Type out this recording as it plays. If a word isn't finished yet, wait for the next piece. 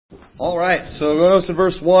All right, so notice in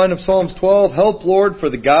verse 1 of Psalms 12, help, Lord, for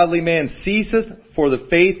the godly man ceaseth, for the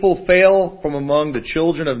faithful fail from among the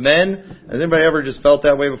children of men. Has anybody ever just felt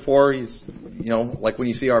that way before? Like when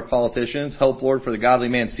you see our politicians, help, Lord, for the godly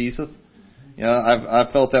man ceaseth.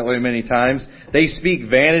 I've felt that way many times. They speak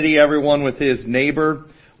vanity, everyone with his neighbor.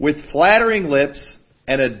 With flattering lips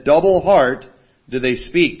and a double heart do they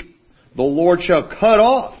speak. The Lord shall cut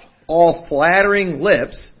off all flattering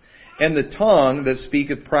lips, and the tongue that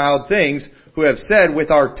speaketh proud things, who have said, with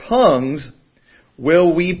our tongues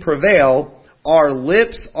will we prevail. Our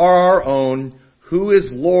lips are our own. Who is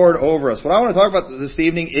Lord over us? What I want to talk about this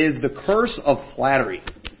evening is the curse of flattery.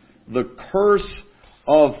 The curse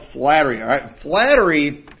of flattery. All right?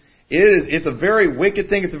 Flattery it's a very wicked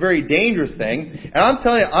thing. It's a very dangerous thing. And I'm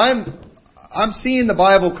telling you, I'm seeing the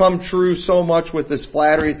Bible come true so much with this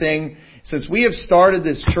flattery thing. Since we have started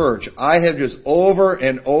this church, I have just over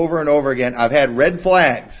and over and over again, I've had red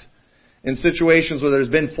flags in situations where there's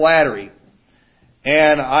been flattery.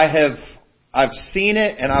 And I've seen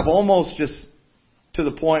it, and I've almost just to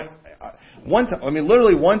the point,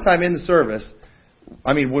 literally one time in the service,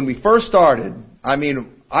 when we first started,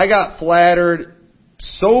 I got flattered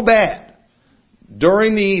so bad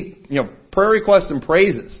during the, prayer requests and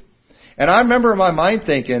praises. And I remember in my mind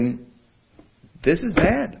thinking, this is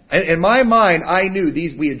bad. And in my mind, I knew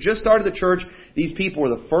we had just started the church. These people were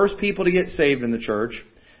the first people to get saved in the church.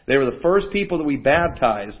 They were the first people that we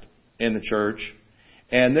baptized in the church.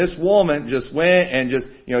 And this woman just went and just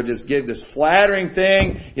gave this flattering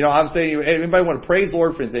thing. I'm saying, hey, anybody want to praise the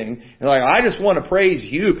Lord for anything? And I just want to praise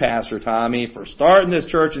you, Pastor Tommy, for starting this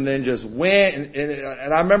church, and then just went.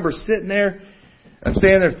 And I remember sitting there, I'm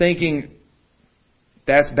standing there thinking,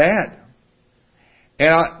 that's bad. And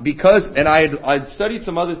I'd studied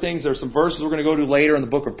some other things. There's some verses we're going to go to later in the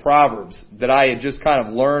book of Proverbs that I had just kind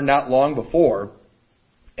of learned not long before.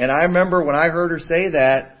 And I remember when I heard her say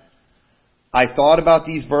that, I thought about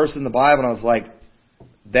these verses in the Bible, and I was like,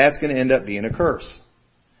 that's going to end up being a curse.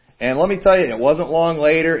 And let me tell you, it wasn't long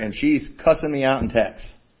later, and she's cussing me out in text.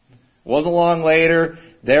 It wasn't long later,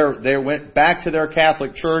 they went back to their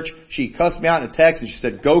Catholic church. She cussed me out in a text, and she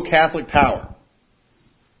said, "Go Catholic power."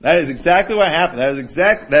 That is exactly what happened.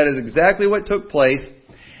 That is exactly what took place.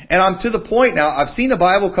 And I'm to the point now, I've seen the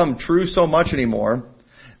Bible come true so much anymore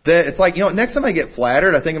that it's like, next time I get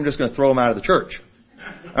flattered, I think I'm just going to throw them out of the church.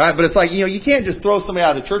 All right, but it's like, you can't just throw somebody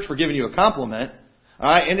out of the church for giving you a compliment. All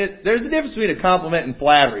right, and there's a difference between a compliment and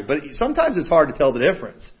flattery, but sometimes it's hard to tell the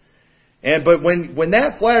difference. But when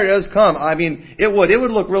that flattery does come, it would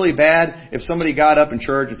look really bad if somebody got up in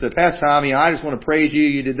church and said, "Pastor Tommy, I just want to praise you.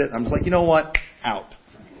 You did this." I'm just like, you know what? Out.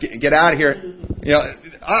 Get out of here.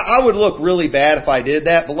 I would look really bad if I did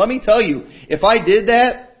that. But let me tell you, if I did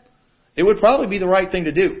that, it would probably be the right thing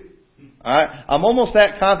to do. All right? I'm almost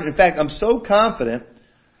that confident. In fact, I'm so confident,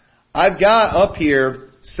 I've got up here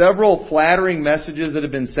several flattering messages that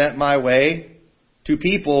have been sent my way to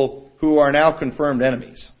people who are now confirmed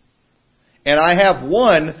enemies. And I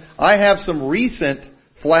have some recent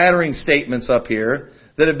flattering statements up here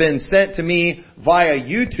that have been sent to me via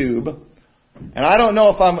YouTube. And I don't know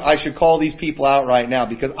if I should call these people out right now,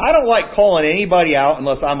 because I don't like calling anybody out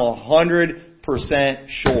unless I'm 100%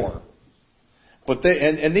 sure. But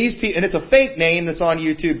these people, and it's a fake name that's on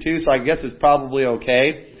YouTube too, so I guess it's probably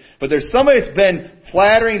okay. But there's somebody that's been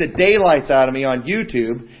flattering the daylights out of me on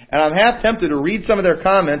YouTube, and I'm half tempted to read some of their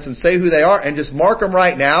comments and say who they are and just mark them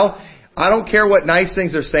right now. I don't care what nice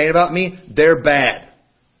things they're saying about me. They're bad.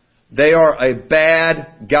 They are a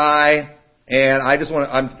bad guy. And I just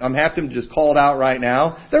I'm having to just call it out right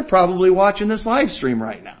now. They're probably watching this live stream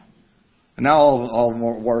right now. And now all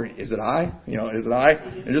more worried, is it I? Is it I?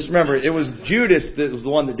 And just remember, it was Judas that was the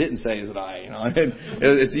one that didn't say, is it I?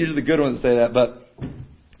 It's usually the good ones that say that. But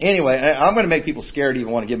anyway, I'm going to make people scared to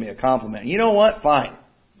even want to give me a compliment. You know what? Fine.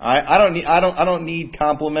 I don't need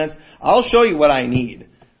compliments. I'll show you what I need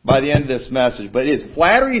by the end of this message. But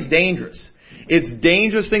flattery is dangerous. It's a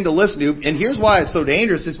dangerous thing to listen to. And here's why it's so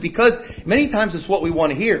dangerous. It's because many times it's what we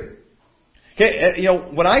want to hear. Okay,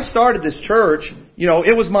 when I started this church,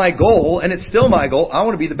 it was my goal, and it's still my goal. I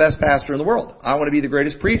want to be the best pastor in the world. I want to be the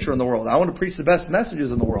greatest preacher in the world. I want to preach the best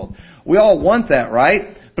messages in the world. We all want that,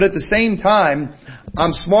 right? But at the same time,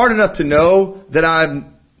 I'm smart enough to know that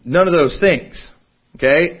I'm none of those things.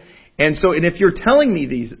 Okay? And if you're telling me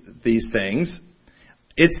these things,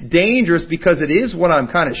 it's dangerous because it is what I'm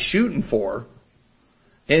kind of shooting for.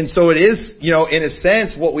 And so it is, in a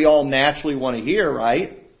sense, what we all naturally want to hear,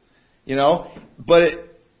 right? But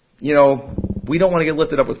we don't want to get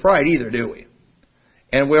lifted up with pride either, do we?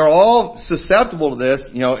 And we're all susceptible to this,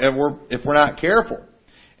 if we're not careful.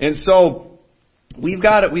 And so, we've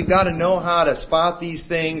got to know how to spot these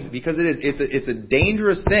things, because it's a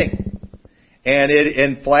dangerous thing.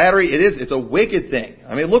 And flattery, it's a wicked thing.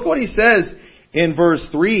 I mean, look what he says in verse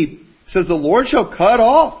 3. It says, the Lord shall cut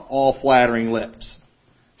off all flattering lips,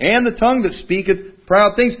 and the tongue that speaketh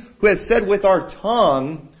proud things, who has said, with our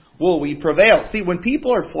tongue will we prevail. See, when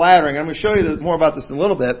people are flattering, I'm going to show you more about this in a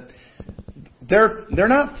little bit, they're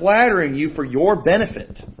not flattering you for your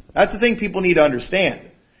benefit. That's the thing people need to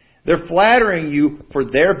understand. They're flattering you for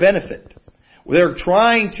their benefit. They're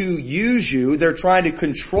trying to use you, they're trying to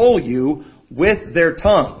control you with their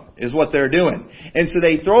tongue, is what they're doing. And so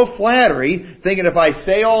they throw flattery, thinking if I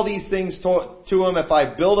say all these things to them, if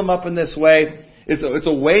I build them up in this way, it's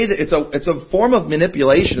a way that it's a form of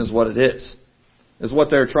manipulation, is what it is what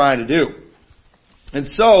they're trying to do. And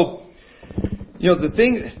so, the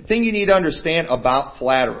thing you need to understand about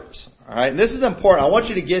flatterers, all right, and this is important. I want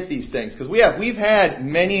you to get these things, because we've had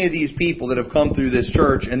many of these people that have come through this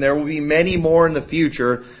church, and there will be many more in the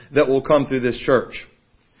future that will come through this church.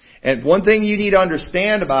 And one thing you need to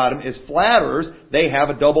understand about them is flatterers, they have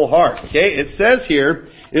a double heart. Okay? It says here,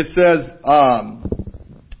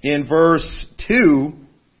 in verse 2,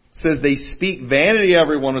 it says, they speak vanity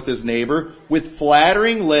everyone with his neighbor, with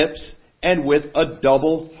flattering lips, and with a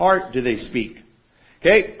double heart do they speak.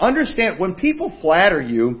 Okay? Understand, when people flatter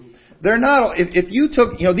you, they're not, if you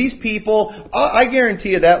took, these people, I guarantee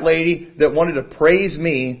you that lady that wanted to praise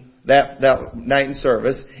me that night in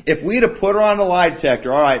service, if we'd have put her on a lie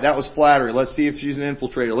detector, all right, that was flattery. Let's see if she's an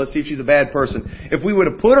infiltrator. Let's see if she's a bad person. If we would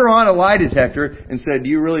have put her on a lie detector and said, do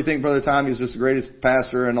you really think Brother Tommy is just the greatest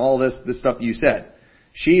pastor and all this stuff you said?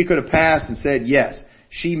 She could have passed and said yes.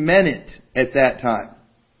 She meant it at that time.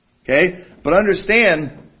 Okay? But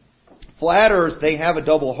understand, flatterers, they have a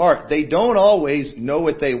double heart. They don't always know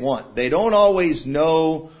what they want. They don't always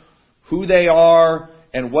know who they are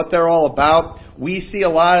and what they're all about. We see a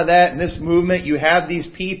lot of that in this movement. You have these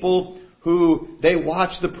people who, they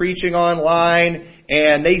watch the preaching online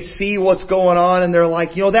and they see what's going on and they're like,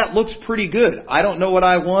 that looks pretty good. I don't know what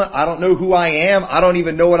I want. I don't know who I am. I don't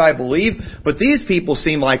even know what I believe. But these people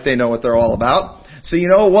seem like they know what they're all about. So you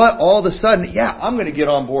know what? All of a sudden, I'm going to get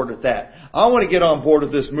on board with that. I want to get on board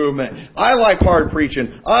with this movement. I like hard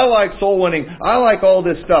preaching. I like soul winning. I like all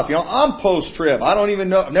this stuff. I'm post-trib. I don't even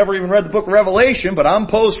know, never even read the book of Revelation, but I'm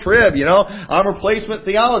post-trib, I'm replacement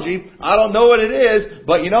theology. I don't know what it is,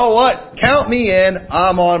 but you know what? Count me in.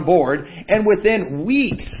 I'm on board. And within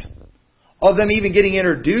weeks of them even getting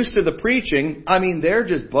introduced to the preaching, they're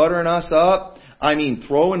just buttering us up.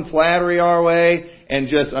 Throwing flattery our way and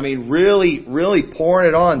just, really, really pouring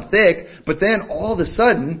it on thick. But then all of a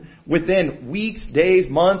sudden, within weeks, days,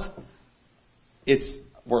 months,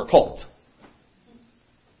 we're a cult.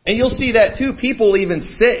 And you'll see that too. People even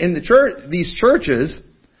sit in the church, these churches.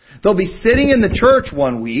 They'll be sitting in the church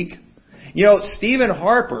one week. Stephen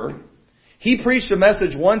Harper, he preached a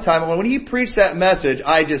message one time. And when he preached that message,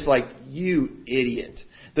 I just like, you idiot.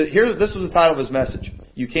 This was the title of his message.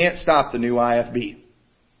 You can't stop the new IFB.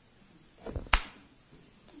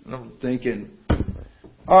 And I'm thinking,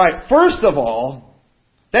 alright, first of all,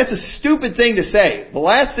 that's a stupid thing to say. The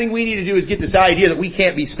last thing we need to do is get this idea that we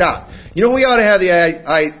can't be stopped. We ought to have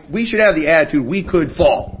we should have the attitude we could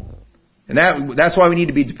fall. And that's why we need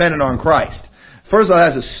to be dependent on Christ. First of all,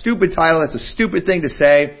 that's a stupid title. That's a stupid thing to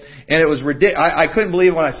say. And it was ridiculous. I couldn't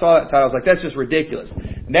believe when I saw that title. I was like, that's just ridiculous.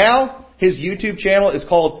 Now, his YouTube channel is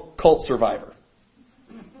called Cult Survivor.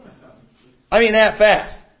 That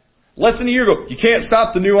fast. Less than a year ago, you can't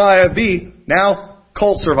stop the new IFB. Now,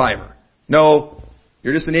 Cult Survivor. No,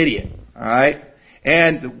 you're just an idiot. Alright?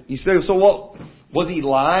 And you say, so what? Was he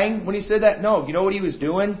lying when he said that? No. You know what he was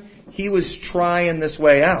doing? He was trying this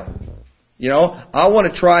way out. I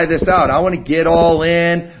want to try this out. I want to get all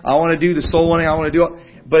in. I want to do the soul winning. I want to do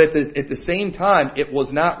it. But at the same time, it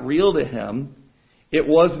was not real to him. It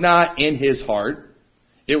was not in his heart.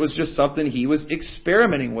 It was just something he was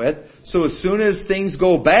experimenting with. So as soon as things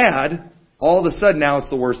go bad, all of a sudden now it's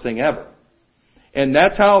the worst thing ever. And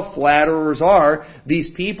that's how flatterers are. These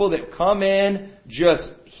people that come in just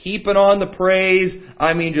heaping on the praise.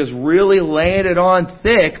 Just really laying it on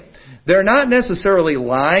thick. They're not necessarily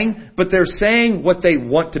lying, but they're saying what they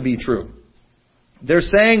want to be true. They're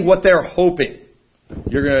saying what they're hoping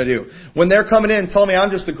you're going to do. When they're coming in and telling me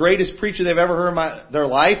I'm just the greatest preacher they've ever heard in their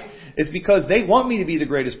life, it's because they want me to be the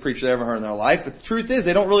greatest preacher they've ever heard in their life. But the truth is,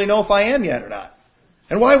 they don't really know if I am yet or not.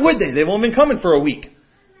 And why would they? They've only been coming for a week.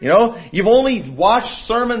 You've only watched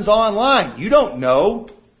sermons online. You don't know.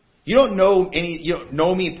 You don't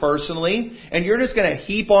know me personally, and you're just going to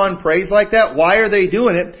heap on praise like that. Why are they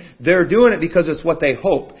doing it? They're doing it because it's what they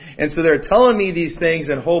hope. And so they're telling me these things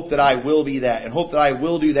in hope that I will be that, and hope that I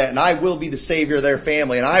will do that, and I will be the savior of their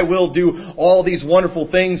family, and I will do all these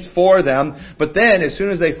wonderful things for them. But then, as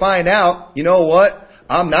soon as they find out, you know what?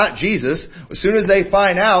 I'm not Jesus. As soon as they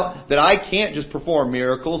find out that I can't just perform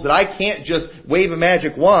miracles, that I can't just wave a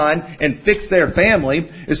magic wand and fix their family,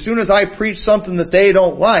 as soon as I preach something that they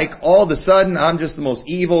don't like, all of a sudden I'm just the most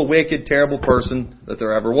evil, wicked, terrible person that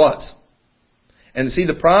there ever was. And see,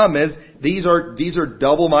 the problem is, these are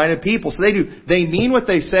double-minded people. So they mean what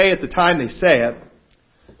they say at the time they say it,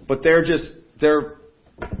 but they're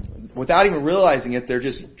without even realizing it, they're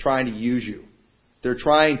just trying to use you. They're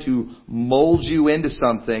trying to mold you into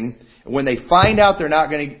something. And when they find out they're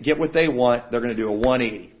not going to get what they want, they're going to do a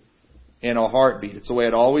 180 in a heartbeat. It's the way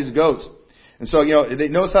it always goes. And so,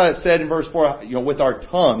 notice how it said in verse 4, with our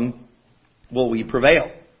tongue will we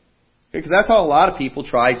prevail. Because that's how a lot of people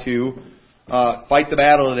try to fight the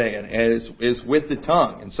battle today, and is with the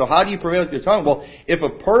tongue. And so how do you prevail with your tongue? Well, if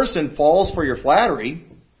a person falls for your flattery,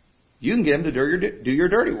 you can get them to do your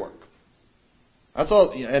dirty work. That's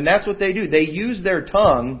all, and that's what they do. They use their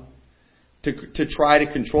tongue to try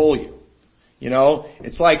to control you.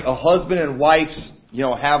 It's like a husband and wife's,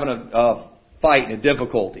 having a fight and a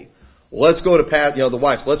difficulty. Well, let's go to the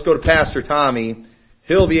wives. Let's go to Pastor Tommy.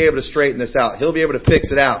 He'll be able to straighten this out. He'll be able to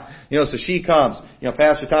fix it out. So she comes,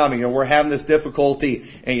 Pastor Tommy, we're having this difficulty,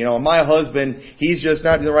 and my husband, he's just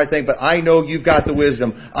not doing the right thing, but I know you've got the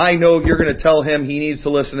wisdom. I know you're going to tell him he needs to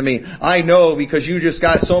listen to me. I know because you just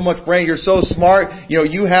got so much brain. You're so smart.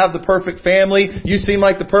 You have the perfect family. You seem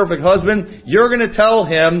like the perfect husband. You're going to tell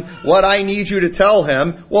him what I need you to tell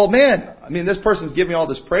him. Well, man, this person's giving me all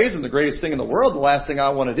this praise and the greatest thing in the world. The last thing I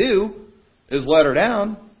want to do is let her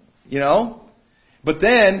down, But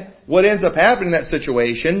then, what ends up happening in that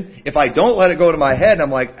situation, if I don't let it go to my head, and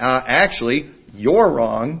I'm like, actually, you're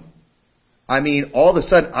wrong. All of a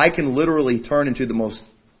sudden, I can literally turn into the most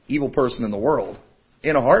evil person in the world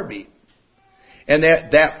in a heartbeat. And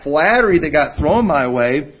that flattery that got thrown my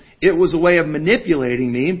way, it was a way of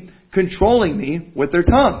manipulating me, controlling me with their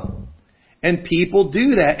tongue. And people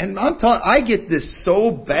do that. And I get this so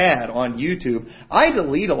bad on YouTube. I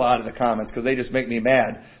delete a lot of the comments because they just make me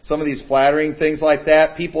mad. Some of these flattering things like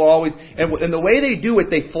that, people always, and the way they do it,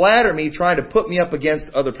 they flatter me trying to put me up against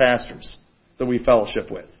other pastors that we fellowship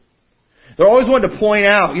with. They're always wanting to point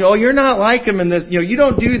out, you're not like him in this, you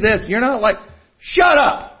don't do this, you're not like, shut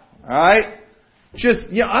up! Alright? Just,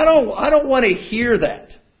 I don't want to hear that.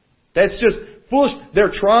 That's just foolish.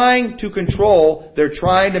 They're trying to control. They're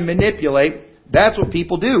trying to manipulate. That's what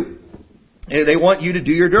people do. They want you to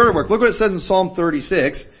do your dirty work. Look what it says in Psalm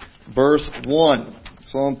 36, verse 1.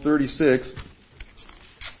 Psalm 36,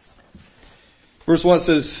 verse 1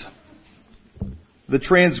 says, "The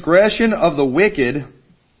transgression of the wicked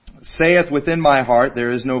saith within my heart,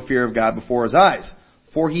 there is no fear of God before his eyes.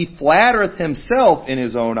 For he flattereth himself in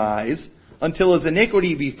his own eyes, until his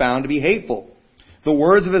iniquity be found to be hateful. The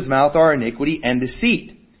words of his mouth are iniquity and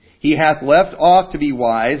deceit. He hath left off to be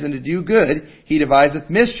wise and to do good. He deviseth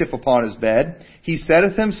mischief upon his bed. He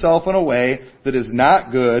setteth himself in a way that is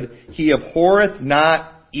not good. He abhorreth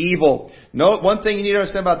not evil." Note one thing you need to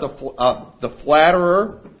understand about the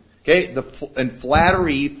flatterer. Okay, and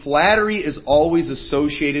flattery is always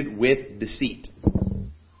associated with deceit.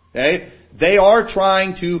 Okay. They are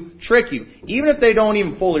trying to trick you, even if they don't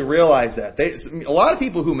even fully realize that. A lot of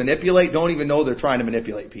people who manipulate don't even know they're trying to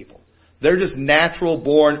manipulate people. They're just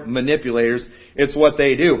natural-born manipulators. It's what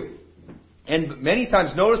they do. And many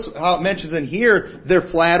times, notice how it mentions in here, they're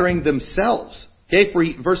flattering themselves. Okay,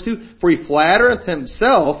 verse 2, "For he flattereth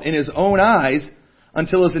himself in his own eyes,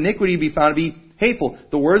 until his iniquity be found to be hateful.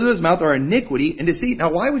 The words of his mouth are iniquity and deceit."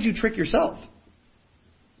 Now, why would you trick yourself?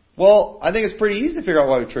 Well, I think it's pretty easy to figure out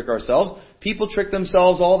why we trick ourselves. People trick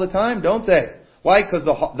themselves all the time, don't they? Why? Because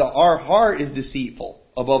our heart is deceitful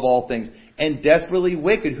above all things and desperately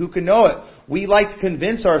wicked. Who can know it? We like to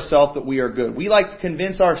convince ourselves that we are good. We like to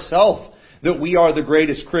convince ourselves that we are the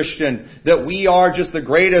greatest Christian, that we are just the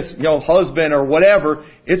greatest, husband or whatever.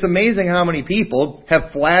 It's amazing how many people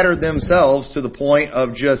have flattered themselves to the point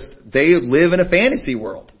of just, they live in a fantasy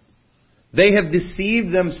world. They have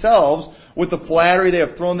deceived themselves with the flattery they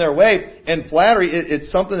have thrown their way. And flattery, it's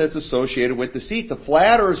something that's associated with deceit. The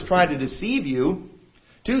flatterer is trying to deceive you,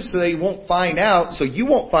 too, so you won't find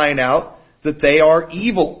out that they are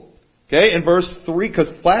evil. Okay, in verse 3, because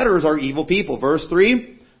flatterers are evil people. Verse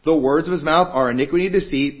 3, "The words of his mouth are iniquity and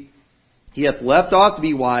deceit. He hath left off to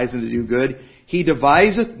be wise and to do good. He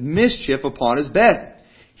deviseth mischief upon his bed.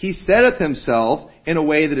 He setteth himself in a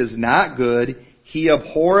way that is not good. He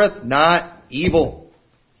abhorreth not evil.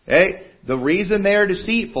 Okay? The reason they are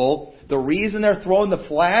deceitful, the reason they're throwing the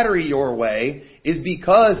flattery your way, is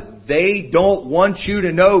because they don't want you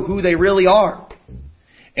to know who they really are.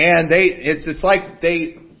 And it's like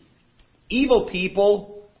evil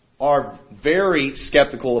people are very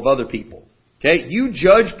skeptical of other people. Okay? You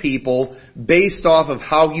judge people based off of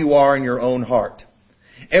how you are in your own heart.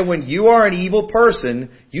 And when you are an evil person,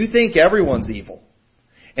 you think everyone's evil.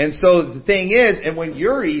 And so the thing is, and when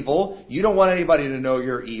you're evil, you don't want anybody to know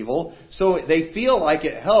you're evil. So they feel like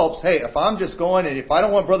it helps. Hey, if I'm just going and if I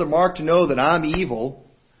don't want Brother Mark to know that I'm evil,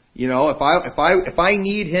 if I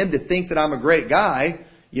need him to think that I'm a great guy,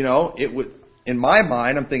 it would, in my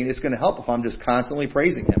mind, I'm thinking it's going to help if I'm just constantly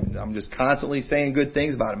praising him. I'm just constantly saying good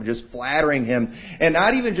things about him, just flattering him. And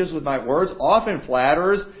not even just with my words. Often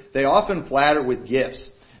flatterers, they often flatter with gifts.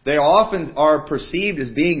 They often are perceived as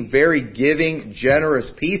being very giving,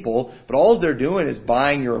 generous people, but all they're doing is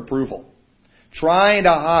buying your approval. Trying to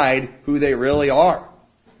hide who they really are.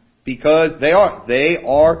 Because they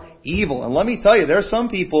are evil. And let me tell you, there are some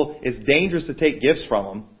people, it's dangerous to take gifts from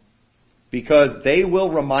them, because they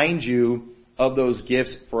will remind you of those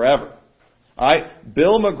gifts forever. Alright?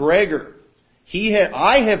 Bill McGregor,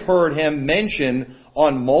 I have heard him mention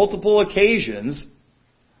on multiple occasions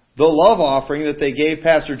the love offering that they gave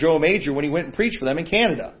Pastor Joe Major when he went and preached for them in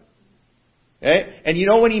Canada. Okay? And you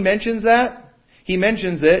know when he mentions that? He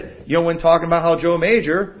mentions it, when talking about how Joe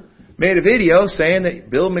Major made a video saying that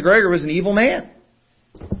Bill McGregor was an evil man.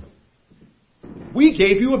 We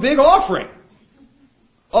gave you a big offering.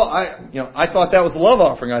 Oh, I thought that was a love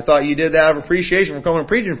offering. I thought you did that out of appreciation for coming and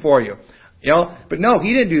preaching for you. But no,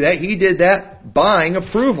 he didn't do that. He did that buying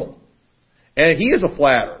approval. And he is a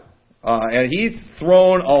flatterer. And he's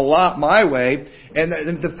thrown a lot my way. And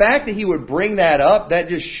the fact that he would bring that up, that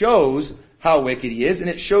just shows how wicked he is. And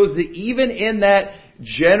it shows that even in that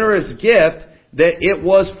generous gift, that it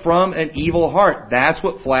was from an evil heart. That's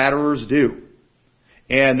what flatterers do.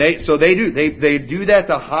 And they do that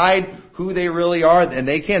to hide who they really are. And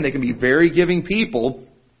they can be very giving people.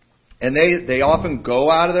 And they often go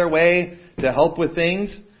out of their way to help with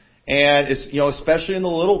things. And it's, especially in the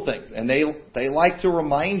little things. And they like to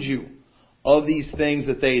remind you of these things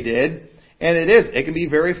that they did. And it can be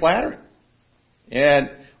very flattering. And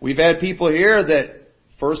we've had people here that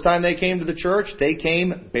first time they came to the church, they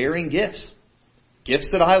came bearing gifts. Gifts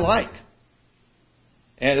that I like.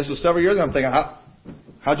 And this was several years ago. I'm thinking,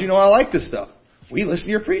 how'd you know I like this stuff? We listen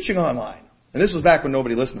to your preaching online. And this was back when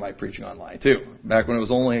nobody listened to my preaching online too. Back when it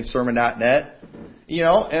was only sermon.net. And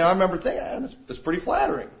I remember thinking, that's pretty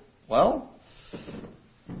flattering. Well,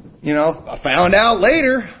 I found out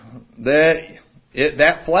later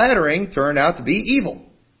that flattering turned out to be evil.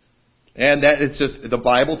 And that it's just, the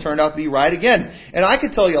Bible turned out to be right again. And I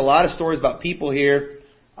could tell you a lot of stories about people here.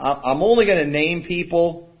 I'm only going to name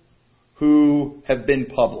people who have been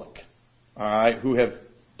public. Alright? Who have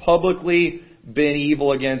publicly been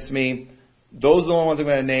evil against me. Those are the ones I'm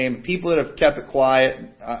going to name. People that have kept it quiet.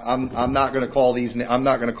 I'm not going to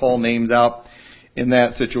call names out in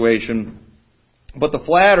that situation. But the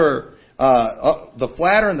flatterer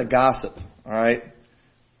and the gossip, all right?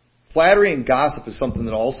 Flattery and gossip is something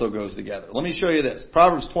that also goes together. Let me show you this.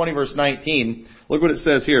 Proverbs 20 verse 19. Look what it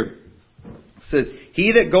says here. It says,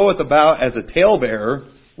 "He that goeth about as a talebearer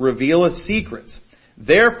revealeth secrets.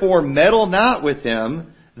 Therefore meddle not with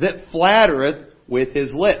him that flattereth with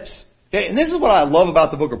his lips." Okay, and this is what I love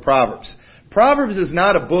about the book of Proverbs. Proverbs is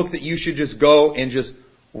not a book that you should just go and just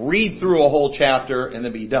read through a whole chapter and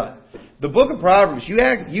then be done. The book of Proverbs,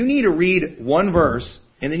 you need to read one verse,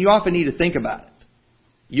 and then you often need to think about it.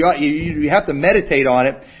 You have to meditate on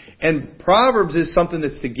it. And Proverbs is something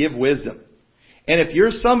that's to give wisdom. And if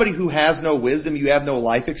you're somebody who has no wisdom, you have no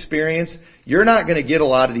life experience, you're not going to get a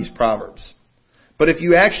lot of these Proverbs. But if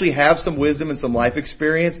you actually have some wisdom and some life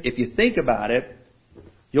experience, if you think about it,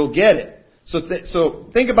 you'll get it. So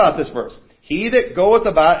think about this verse. "He that goeth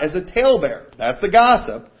about as a talebearer," that's the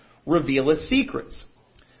gossip, "revealeth secrets.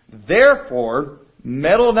 Therefore,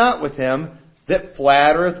 meddle not with him that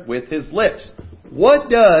flattereth with his lips." What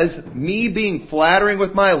does me being flattering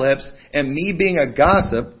with my lips and me being a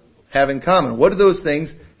gossip have in common? What do those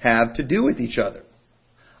things have to do with each other?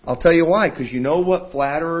 I'll tell you why. Because you know what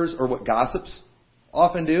flatterers or what gossips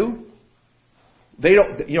often do? They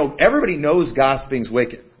don't. Everybody knows gossiping's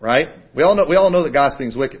wicked, right? We all know that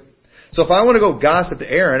gossiping's wicked. So if I want to go gossip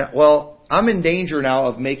to Aaron, well, I'm in danger now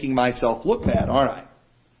of making myself look bad, aren't I?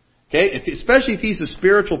 Okay, especially if he's a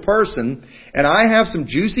spiritual person and I have some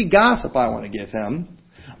juicy gossip I want to give him,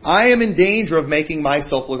 I am in danger of making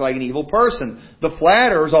myself look like an evil person. The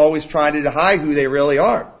flatterers always try to hide who they really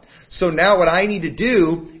are. So now what I need to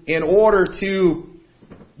do in order to,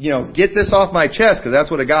 get this off my chest, because that's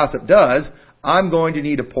what a gossip does, I'm going to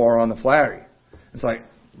need to pour on the flattery. It's like,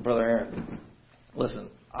 Brother Aaron, listen,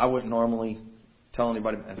 I wouldn't normally tell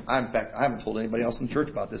anybody. In fact, I haven't told anybody else in the church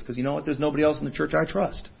about this because you know what? There's nobody else in the church I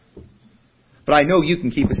trust. But I know you can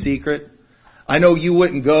keep a secret. I know you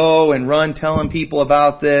wouldn't go and run telling people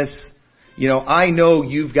about this. I know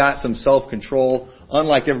you've got some self-control,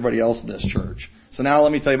 unlike everybody else in this church. So now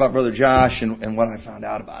let me tell you about Brother Josh and what I found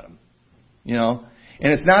out about him.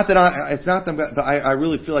 And it's not that I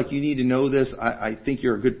really feel like you need to know this. I think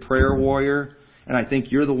you're a good prayer warrior, and I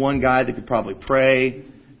think you're the one guy that could probably pray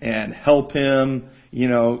and help him,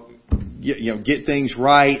 get things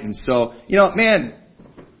right. And so, man,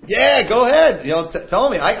 yeah, go ahead. Tell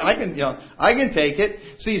me. I can take it.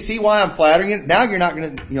 So you see why I'm flattering it? Now you're not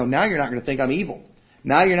going to think I'm evil.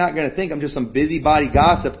 Now you're not going to think I'm just some busybody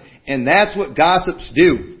gossip. And that's what gossips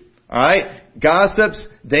do. All right? Gossips,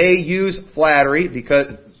 they use flattery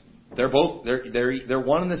because they're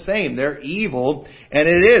one and the same. They're evil. And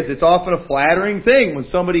it's often a flattering thing when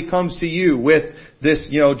somebody comes to you with this,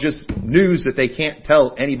 just news that they can't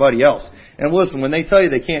tell anybody else. And listen, when they tell you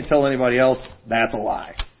they can't tell anybody else, that's a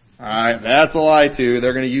lie. All right? That's a lie too.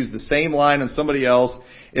 They're going to use the same line on somebody else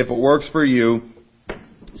if it works for you.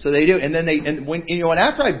 So they do, and then and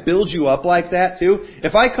after I build you up like that too,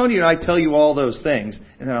 if I come to you and I tell you all those things,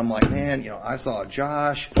 and then I'm like, man, I saw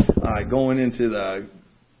Josh going into the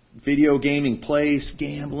video gaming place,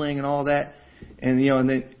 gambling and all that, and and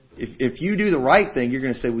then if you do the right thing, you're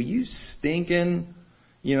going to say, well, you stinking,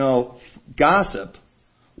 gossip.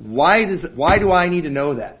 Why do I need to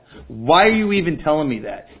know that? Why are you even telling me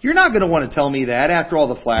that? You're not going to want to tell me that after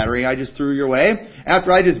all the flattery I just threw your way.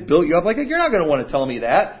 After I just built you up like that, you're not going to want to tell me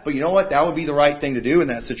that. But you know what? That would be the right thing to do in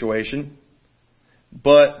that situation.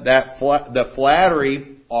 But the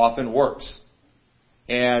flattery often works.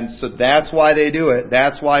 And so that's why they do it.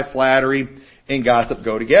 That's why flattery and gossip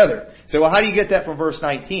go together. So, well, how do you get that from verse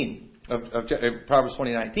 19 of Proverbs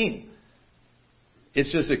 20:19?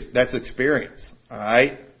 It's just, that's experience. All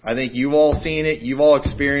right? I think you've all seen it. You've all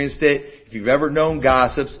experienced it. If you've ever known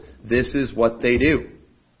gossips, this is what they do.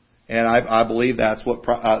 And I believe that's what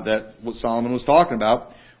Solomon was talking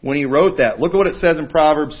about when he wrote that. Look at what it says in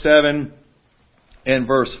Proverbs 7 and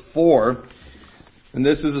verse 4. And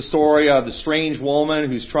this is the story of the strange woman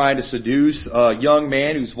who's trying to seduce a young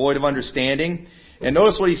man who's void of understanding. And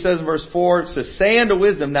notice what he says in verse 4. It says, say unto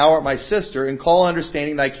wisdom, thou art my sister, and call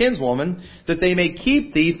understanding thy kinswoman, that they may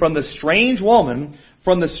keep thee from the strange woman,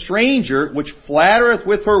 from the stranger which flattereth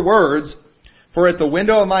with her words. For at the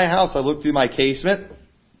window of my house I looked through my casement,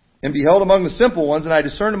 and beheld among the simple ones, and I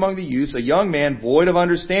discerned among the youths a young man void of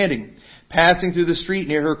understanding, passing through the street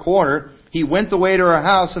near her corner. He went the way to her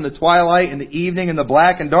house in the twilight, in the evening, in the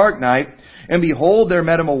black and dark night, and behold, there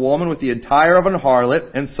met him a woman with the attire of an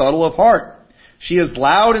harlot, and subtle of heart. She is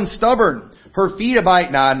loud and stubborn. Her feet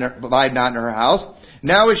abide not in her house.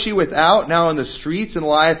 Now is she without, now in the streets, and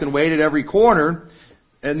lieth in wait at every corner.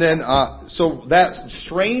 And then, so that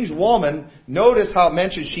strange woman, notice how it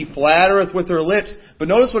mentions she flattereth with her lips. But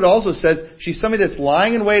notice what it also says. She's somebody that's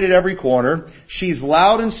lying in wait at every corner. She's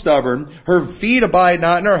loud and stubborn. Her feet abide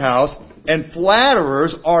not in her house. And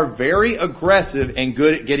flatterers are very aggressive and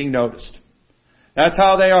good at getting noticed. That's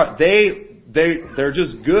how they are. They're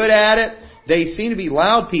just good at it. They seem to be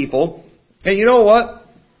loud people. And you know what?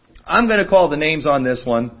 I'm going to call the names on this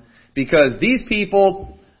one because these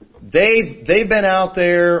people, they've been out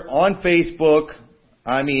there on Facebook,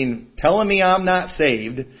 telling me I'm not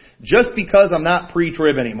saved just because I'm not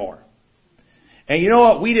pre-trib anymore. And you know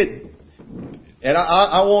what? We did, and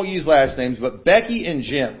I won't use last names, but Becky and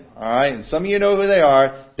Jim, alright, and some of you know who they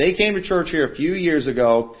are. They came to church here a few years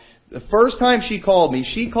ago. The first time she called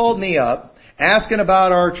me up, asking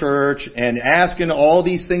about our church and asking all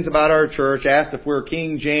these things about our church, asked if we're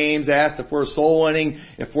King James, asked if we're soul winning,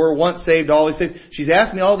 if we're once saved, always saved. She's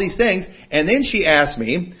asked me all these things, and then she asked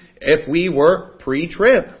me if we were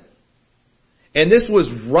pre-trib. And this was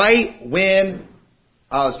right when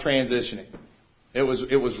I was transitioning. It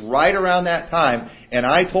was right around that time, and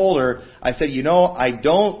I told her, I said, I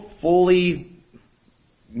don't fully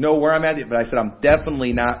know where I'm at, but I said, I'm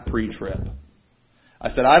definitely not pre-trib. I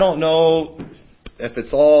said, I don't know if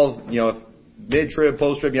it's all, mid-trib,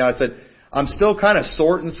 post-trib. I said, I'm still kind of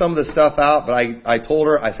sorting some of the stuff out, but I told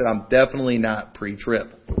her, I said, I'm definitely not pre-trib.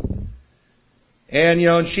 And,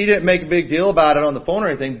 and she didn't make a big deal about it on the phone or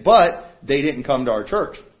anything, but they didn't come to our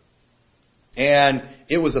church. And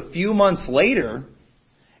it was a few months later,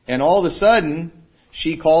 and all of a sudden,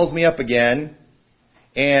 she calls me up again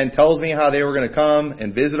and tells me how they were going to come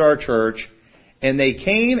and visit our church. And they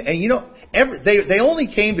came, and they only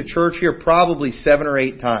came to church here probably 7 or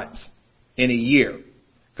 8 times in a year,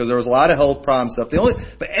 because there was a lot of health problem stuff.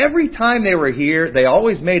 But every time they were here, they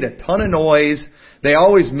always made a ton of noise. They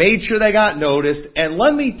always made sure they got noticed. And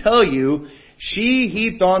let me tell you, she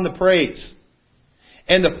heaped on the praise.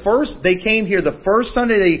 And the first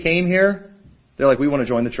Sunday they came here, they're like, we want to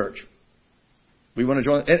join the church. We want to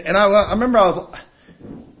join. And I remember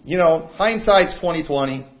hindsight's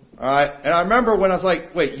 20/20. All right. And I remember when I was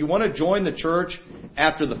like, wait, you want to join the church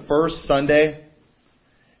after the first Sunday?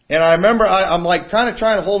 And I remember I'm like kind of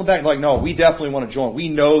trying to hold them back. Like, no, we definitely want to join. We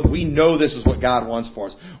know this is what God wants for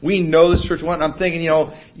us. We know this church wants. And I'm thinking,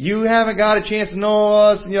 you haven't got a chance to know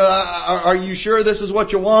us. Are you sure this is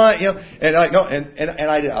what you want? And like, no, and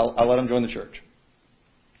I did. I let them join the church.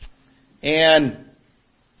 And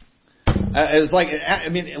it was like,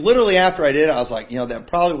 literally after I did it, I was like, that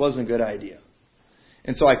probably wasn't a good idea.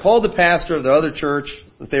 And so I called the pastor of the other church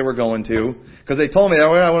that they were going to, because they told me that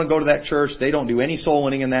I want to go to that church. They don't do any soul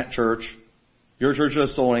winning in that church. Your church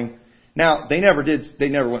does soul winning. Now, they never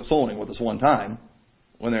went soul winning with us one time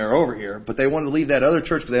when they were over here, but they wanted to leave that other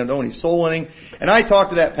church because they don't know any soul winning. And I talked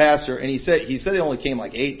to that pastor, and he said they only came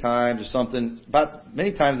like 8 times or something, about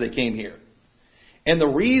many times they came here. And the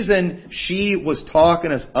reason she was talking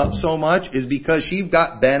us up so much is because she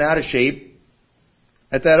got bent out of shape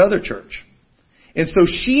at that other church. And so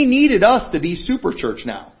she needed us to be super church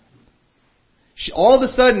now. All of a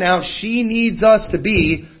sudden now she needs us to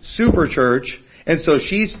be super church. And so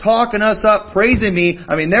she's talking us up, praising me.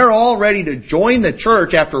 They're all ready to join the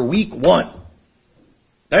church after week 1.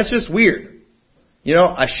 That's just weird.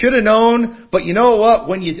 I should have known, but you know what?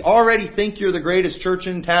 When you already think you're the greatest church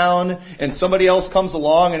in town and somebody else comes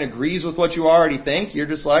along and agrees with what you already think, you're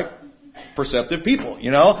just like, perceptive people,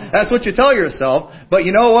 That's what you tell yourself. But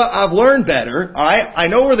you know what? I've learned better. All right? I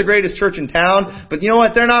know we're the greatest church in town, but you know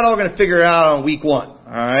what? They're not all going to figure it out on week 1. All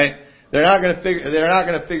right? They're not going to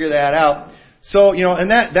figure that out. So,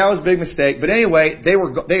 and that was a big mistake. But anyway,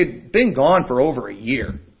 they'd been gone for over a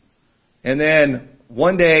year. And then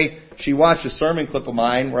one day she watched a sermon clip of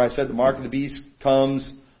mine where I said the mark of the beast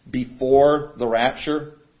comes before the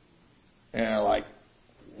rapture. And like,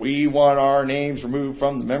 we want our names removed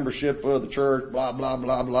from the membership of the church, blah, blah,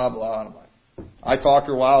 blah, blah, blah. And I talked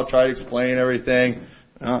to her a while, tried to explain everything.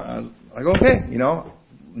 I was like, okay,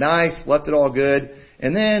 nice, left it all good.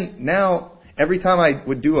 And then now, every time I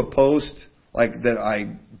would do a post like that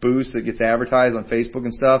I boost that gets advertised on Facebook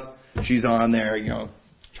and stuff, she's on there,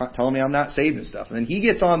 telling me I'm not saved and stuff. And then he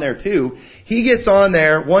gets on there too. He gets on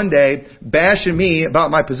there one day bashing me about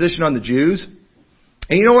my position on the Jews.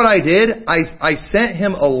 And you know what I did? I sent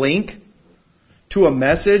him a link to a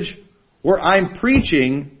message where I'm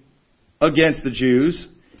preaching against the Jews,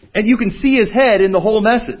 and you can see his head in the whole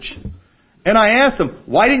message. And I asked him,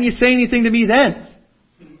 why didn't you say anything to me then?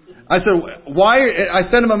 I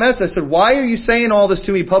sent him a message. I said, why are you saying all this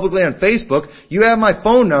to me publicly on Facebook? You have my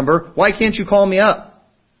phone number. Why can't you call me up?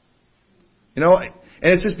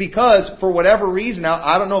 And it's just because, for whatever reason, now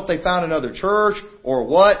I don't know if they found another church or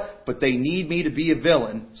what, but they need me to be a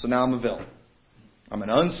villain, so now I'm a villain. I'm an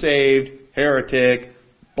unsaved heretic,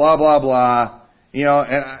 blah, blah, blah. And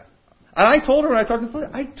I told her when I talked to her,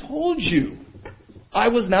 I told you I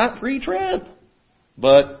was not pre-trib.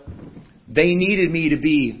 But they needed me to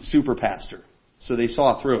be super pastor, so they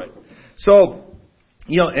saw through it. So,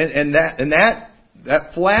 and that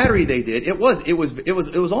flattery they did, it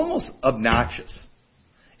was almost obnoxious.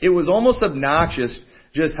 It was almost obnoxious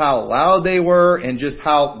just how loud they were and just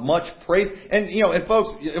how much praise. And, and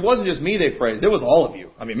folks, it wasn't just me they praised. It was all of you.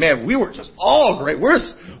 Man, we were just all great.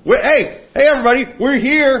 Hey everybody, we're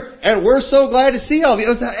here and we're so glad to see all of you. It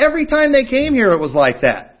was, every time they came here, it was like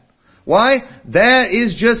that. Why? That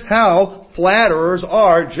is just how flatterers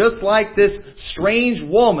are, just like this strange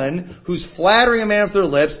woman who's flattering a man with her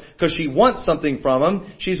lips because she wants something from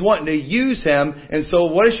him. She's wanting to use him. And so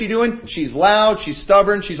what is she doing? She's loud, she's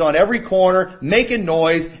stubborn, she's on every corner, making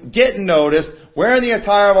noise, getting noticed, wearing the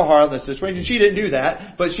attire of a harlot in this situation. She didn't do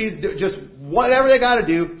that, but she's just whatever they got to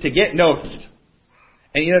do to get noticed.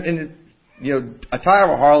 And attire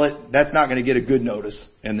of a harlot, that's not going to get a good notice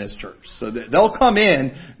in this church. So they'll come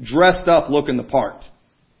in dressed up looking the part.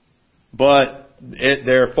 But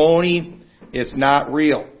they're phony. It's not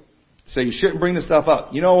real. So you shouldn't bring this stuff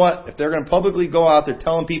up. You know what? If they're going to publicly go out there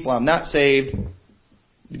telling people I'm not saved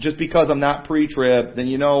just because I'm not pre-trib, then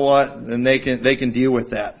you know what? Then they can deal with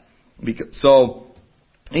that. There's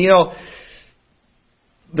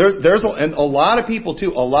a lot of people too.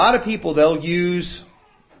 A lot of people, they'll use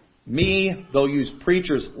me. They'll use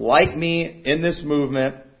preachers like me in this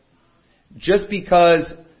movement just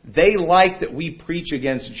because they like that we preach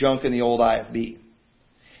against junk in the old IFB.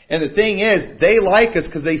 And the thing is, they like us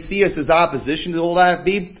because they see us as opposition to the old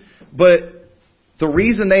IFB. But the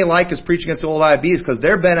reason they like us preaching against the old IFB is because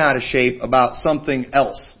they're bent out of shape about something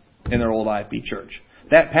else in their old IFB church.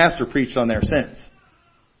 That pastor preached on their sins.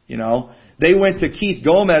 You know, they went to Keith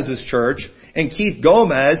Gomez's church, and Keith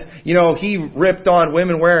Gomez, you know, he ripped on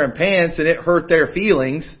women wearing pants and it hurt their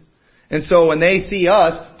feelings. And so when they see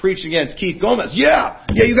us preaching against Keith Gomez, yeah,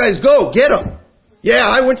 you guys go, get him. Yeah,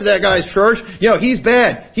 I went to that guy's church. You know, he's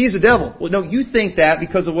bad. He's a devil. Well, no, you think that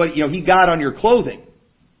because of what, you know, he got on your clothing.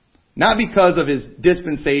 Not because of his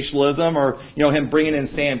dispensationalism or, you know, him bringing in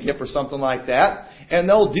Sam Gipp or something like that. And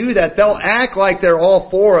they'll do that. They'll act like they're all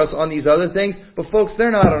for us on these other things. But folks,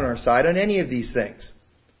 they're not on our side on any of these things.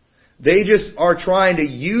 They just are trying to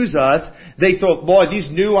use us. They thought, boy, these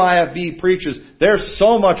new IFB preachers, they're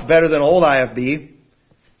so much better than old IFB.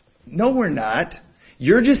 No, we're not.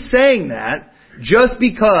 You're just saying that just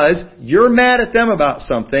because you're mad at them about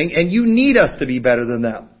something and you need us to be better than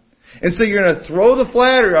them. And so you're going to throw the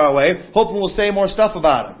flattery our way, hoping we'll say more stuff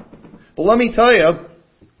about them. But let me tell you,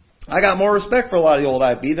 I got more respect for a lot of the old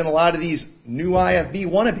IFB than a lot of these new IFB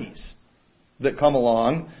wannabes that come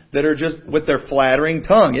along that are just with their flattering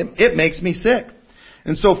tongue. It makes me sick.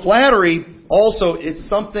 And so flattery also, it's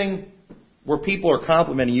something where people are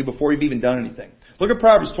complimenting you before you've even done anything. Look at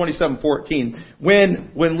Proverbs 27:14.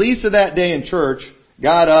 When Lisa that day in church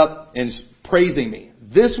got up and praising me,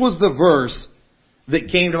 this was the verse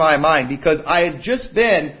that came to my mind because I had just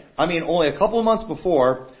been, only a couple of months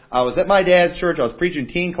before, I was at my dad's church, I was preaching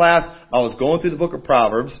teen class, I was going through the book of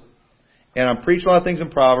Proverbs, and I'm preaching a lot of things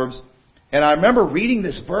in Proverbs, and I remember reading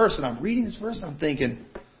this verse, and I'm thinking,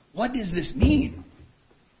 what does this mean?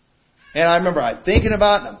 And I remember I'm thinking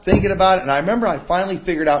about it, and I remember I finally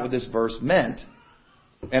figured out what this verse meant.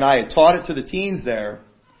 And I had taught it to the teens there.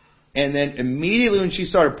 And then immediately when she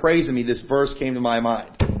started praising me, this verse came to my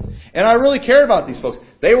mind. And I really cared about these folks.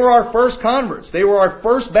 They were our first converts. They were our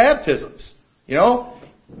first baptisms. You know?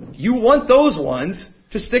 You want those ones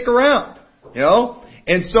to stick around. You know?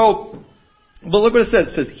 And so, but look what it says.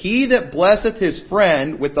 It says, he that blesseth his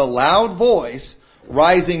friend with a loud voice,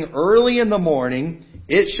 rising early in the morning,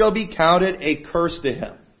 it shall be counted a curse to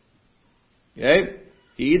him. Okay?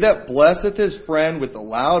 He that blesseth his friend with a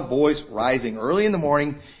loud voice rising early in the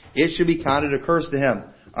morning, it should be counted a curse to him.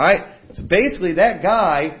 Alright? So basically that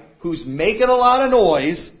guy who's making a lot of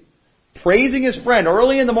noise, praising his friend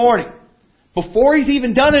early in the morning, before he's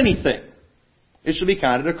even done anything, it should be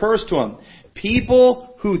counted a curse to him.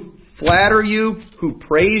 People who flatter you, who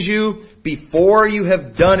praise you, before you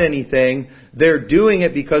have done anything, they're doing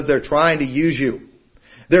it because they're trying to use you.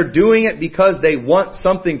 They're doing it because they want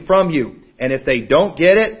something from you. And if they don't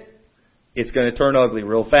get it, it's going to turn ugly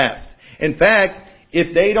real fast. In fact,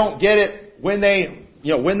 if they don't get it when they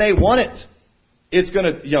want it, it's going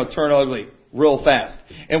to, turn ugly real fast.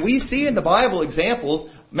 And we see in the Bible examples,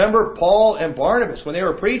 remember Paul and Barnabas, when they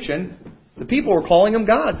were preaching, the people were calling them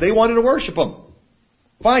gods. They wanted to worship them.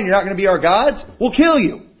 Fine, you're not going to be our gods? We'll kill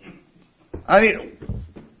you. That's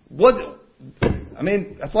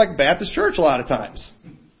like Baptist church a lot of times.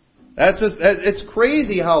 It's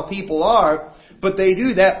crazy how people are, but they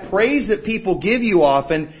do that praise that people give you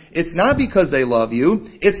often. It's not because they love you.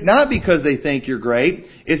 It's not because they think you're great.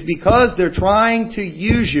 It's because they're trying to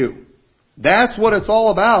use you. That's what it's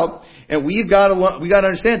all about. And we got to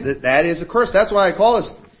understand that is a curse. That's why I call this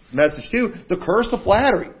message too, the curse of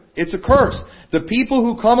flattery. It's a curse. The people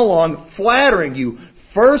who come along flattering you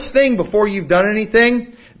first thing before you've done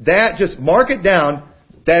anything, that just mark it down.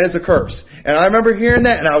 That is a curse. And I remember hearing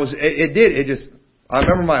that, and I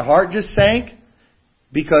remember my heart just sank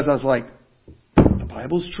because I was like, the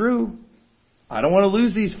Bible's true. I don't want to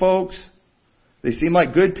lose these folks. They seem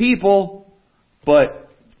like good people, but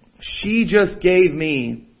she just gave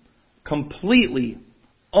me completely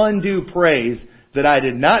undue praise that I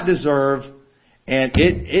did not deserve, and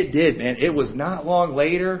it did, man. It was not long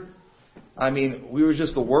later. We were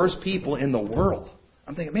just the worst people in the world.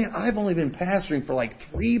 I'm thinking, man, I've only been pastoring for like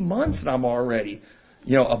 3 months and I'm already,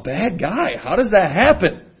 a bad guy. How does that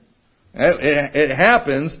happen? It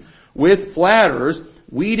happens with flatterers.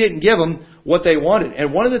 We didn't give them what they wanted.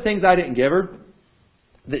 And one of the things I didn't give her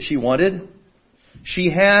that she wanted,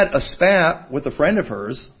 she had a spat with a friend of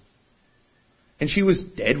hers and she was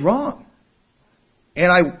dead wrong.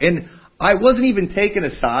 And I wasn't even taken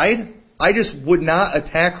aside. I just would not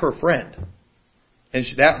attack her friend. And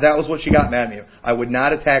that was what she got mad at me. I would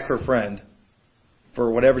not attack her friend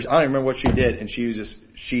for whatever. I don't even remember what she did, and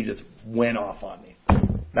she just went off on me.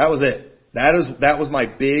 That was it. That was my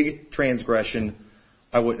big transgression.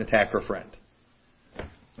 I wouldn't attack her friend.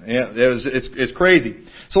 Yeah, it's crazy.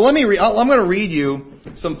 So I'm going to read you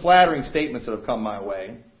some flattering statements that have come my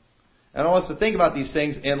way. And I want us to think about these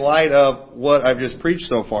things in light of what I've just preached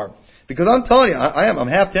so far. Because I'm telling you, I'm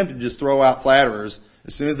half tempted to just throw out flatterers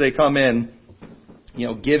as soon as they come in,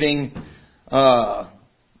 giving,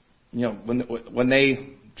 when they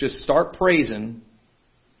just start praising,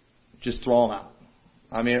 just throw them out.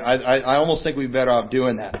 I mean, I almost think we'd be better off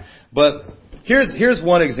doing that. But here's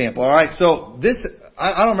one example, all right? So this,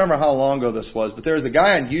 I don't remember how long ago this was, but there was a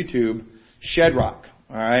guy on YouTube, Shedrock,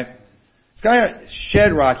 all right? This guy,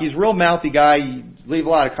 Shedrock, he's a real mouthy guy. You leave a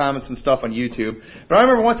lot of comments and stuff on YouTube. But I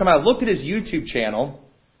remember one time I looked at his YouTube channel,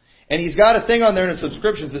 and he's got a thing on there in the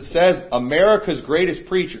subscriptions that says America's Greatest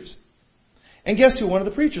Preachers. And guess who one of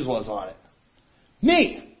the preachers was on it?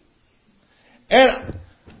 Me. And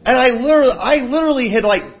I literally had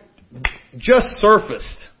just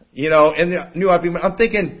surfaced, in the new IP. I'm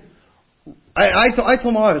thinking, I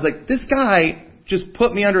told my wife, I was like, this guy just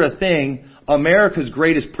put me under a thing, America's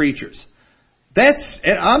Greatest Preachers.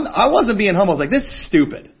 I wasn't being humble. I was like, this is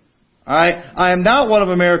stupid. Alright? I am not one of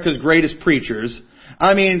America's greatest preachers.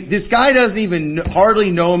 I mean, this guy doesn't even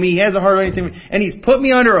hardly know me. He hasn't heard anything. And he's put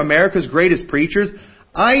me under America's Greatest Preachers.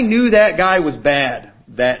 I knew that guy was bad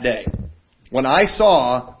that day. When I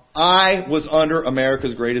saw I was under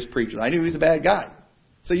America's Greatest Preachers, I knew he was a bad guy.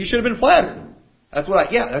 So you should have been flattered. That's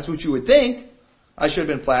what you would think. I should have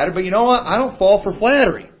been flattered. But you know what? I don't fall for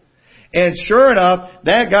flattery. And sure enough,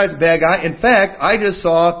 that guy's a bad guy. In fact, I just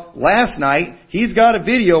saw last night, he's got a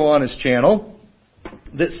video on his channel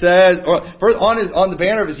that says, on the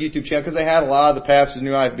banner of his YouTube channel, because they had a lot of the pastors'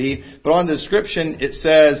 new IFB, but on the description it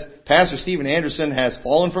says, Pastor Stephen Anderson has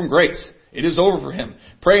fallen from grace. It is over for him.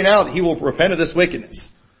 Pray now that he will repent of this wickedness.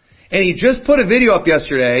 And he just put a video up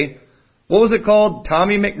yesterday. What was it called?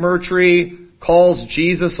 Tommy McMurtry calls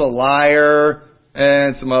Jesus a liar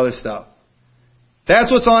and some other stuff.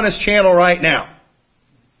 That's what's on his channel right now.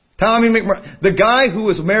 Tommy McMurtry, the guy who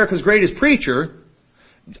was America's Greatest Preacher,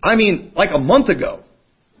 I mean, like a month ago,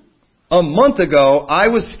 I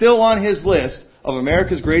was still on his list of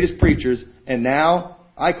America's Greatest Preachers, and now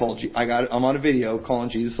I'm on a video calling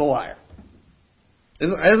Jesus a liar.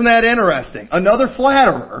 Isn't that interesting? Another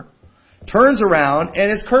flatterer turns around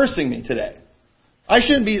and is cursing me today. I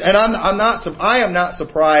shouldn't be, and I am not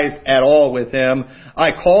surprised at all with him.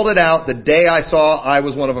 I called it out the day I saw I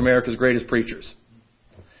was one of America's Greatest Preachers.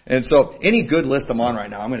 And so, any good list I'm on right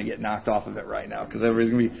now, I'm going to get knocked off of it right now because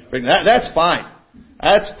everybody's going to be. That's fine.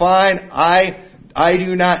 That's fine. I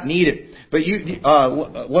do not need it. But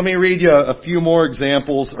let me read you a few more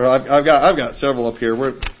examples. Or I've got several up here.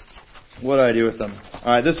 What do I do with them?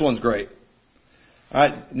 All right, this one's great. All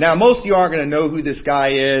right, now most of you aren't going to know who this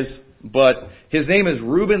guy is, but his name is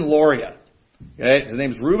Ruben Loria. Okay, his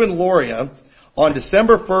name is Ruben Loria. On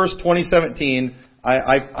December 1st, 2017.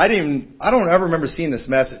 I don't ever remember seeing this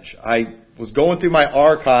message. I was going through my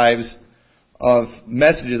archives of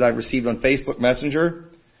messages I've received on Facebook Messenger,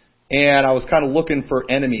 and I was kind of looking for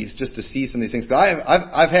enemies just to see some of these things.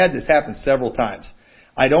 I've had this happen several times.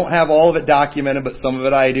 I don't have all of it documented, but some of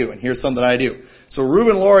it I do, and here's some that I do. So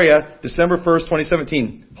Ruben Loria, December 1st,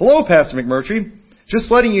 2017. Hello, Pastor McMurtry.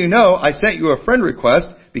 Just letting you know I sent you a friend request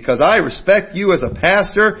because I respect you as a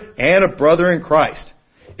pastor and a brother in Christ.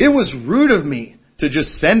 It was rude of me to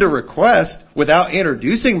just send a request without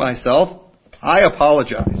introducing myself. I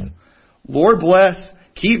apologize. Lord bless.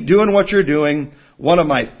 Keep doing what you're doing. One of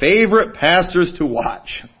my favorite pastors to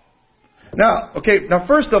watch. Now,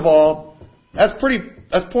 first of all, that's pouring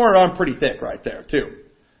it on pretty thick right there, too.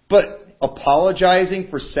 But apologizing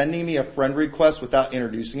for sending me a friend request without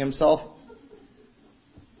introducing himself?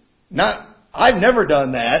 I've never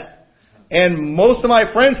done that, and most of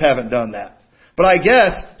my friends haven't done that. But I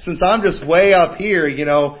guess, since I'm just way up here,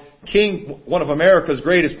 King, one of America's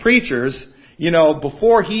greatest preachers,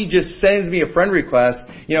 before he just sends me a friend request,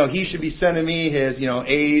 he should be sending me his,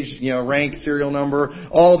 age, rank, serial number,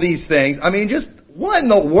 all these things. I mean, just, what in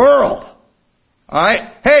the world?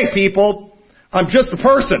 Alright? Hey people, I'm just a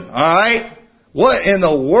person, alright? What in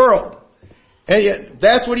the world? And yet,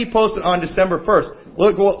 that's what he posted on December 1st.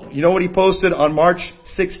 Look, you know what he posted on March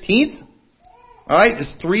 16th? Alright,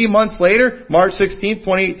 just 3 months later, March 16th,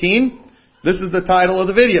 2018. This is the title of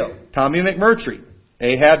the video. Tommy McMurtry,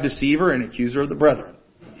 Ahab deceiver and accuser of the brethren.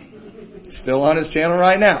 Still on his channel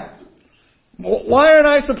right now. Why aren't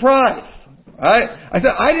I surprised? I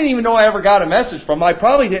said, I didn't even know I ever got a message from him. I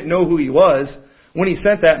probably didn't know who he was when he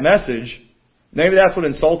sent that message. Maybe that's what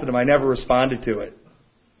insulted him. I never responded to it.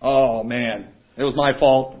 Oh man, it was my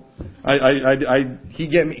fault.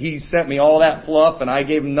 He sent me all that fluff, and I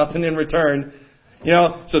gave him nothing in return.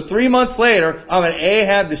 So 3 months later, I'm an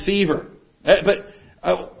Ahab deceiver. But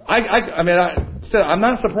I'm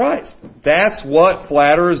not surprised. That's what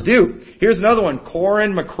flatterers do. Here's another one,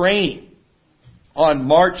 Corin McCraney. On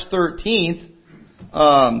March 13th,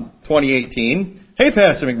 2018. Hey,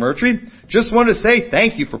 Pastor McMurtry. Just wanted to say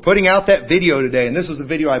thank you for putting out that video today. And this was the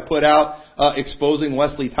video I put out exposing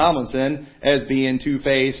Wesley Tomlinson as being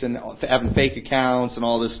two-faced and having fake accounts and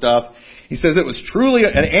all this stuff. He says, it was truly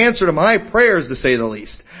an answer to my prayers, to say the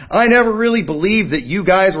least. I never really believed that you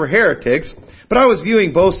guys were heretics, but I was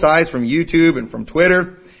viewing both sides from YouTube and from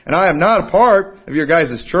Twitter, and I am not a part of your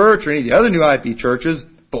guys' church or any of the other new IP churches,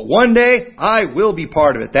 but one day I will be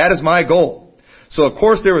part of it. That is my goal. So of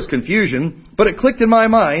course there was confusion, but it clicked in my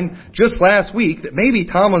mind just last week that maybe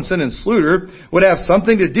Tomlinson and Sluter would have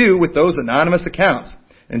something to do with those anonymous accounts.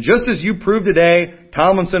 And just as you proved today,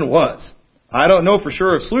 Tomlinson was. I don't know for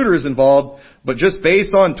sure if Sluter is involved, but just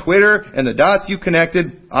based on Twitter and the dots you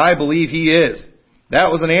connected, I believe he is.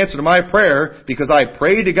 That was an answer to my prayer because I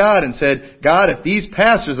prayed to God and said, God, if these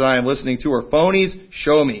pastors that I am listening to are phonies,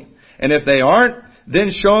 show me. And if they aren't,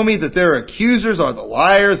 then show me that their accusers are the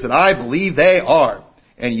liars that I believe they are.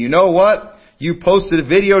 And you know what? You posted a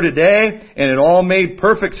video today and it all made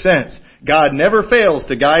perfect sense. God never fails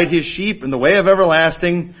to guide His sheep in the way of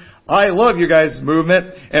everlasting. I love your guys'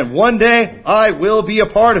 movement, and one day I will be a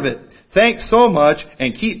part of it. Thanks so much,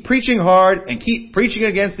 and keep preaching hard, and keep preaching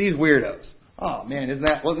against these weirdos. Oh man,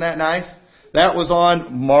 wasn't that nice? That was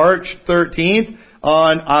on March 13th.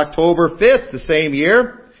 On October 5th, the same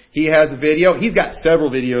year, he has a video. He's got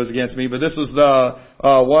several videos against me, but this was the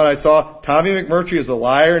one I saw. Tommy McMurtry is a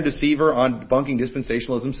liar and deceiver on debunking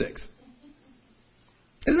Dispensationalism 6.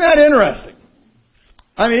 Isn't that interesting?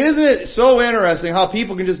 I mean, isn't it so interesting how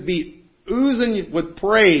people can just be oozing with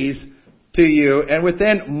praise to you, and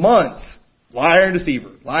within months, liar and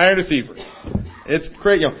deceiver, liar and deceiver. It's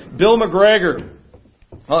crazy. Bill McGregor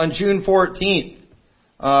on June 14th.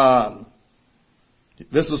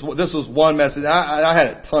 This was one message. I had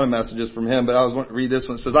a ton of messages from him, but I was going to read this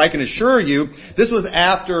one. It says, I can assure you, this was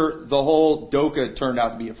after the whole DOCA turned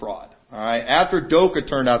out to be a fraud. All right, after DOCA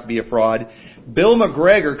turned out to be a fraud, Bill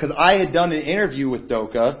McGregor, because I had done an interview with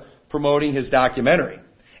DOCA promoting his documentary,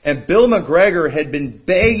 and Bill McGregor had been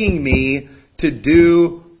begging me to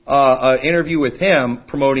do an interview with him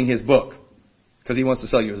promoting his book, because he wants to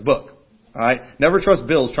sell you his book. All right, never trust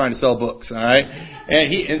Bill's trying to sell books. All right,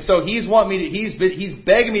 and so he's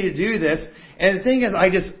begging me to do this. And the thing is,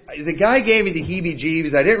 the guy gave me the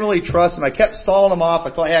heebie-jeebies. I didn't really trust him. I kept stalling him off.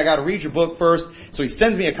 I thought, hey, I got to read your book first. So he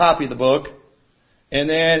sends me a copy of the book. And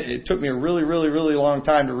then it took me a really, really, really long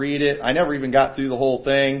time to read it. I never even got through the whole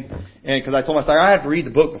thing. And because I told myself, I have to read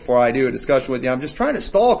the book before I do a discussion with you. I'm just trying to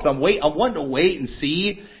stall because I'm wanting to wait and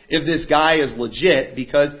see if this guy is legit,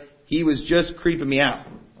 because he was just creeping me out.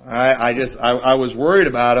 I was worried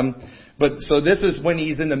about him. But so this is when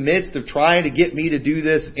he's in the midst of trying to get me to do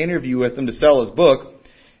this interview with him to sell his book.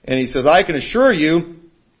 And he says, I can assure you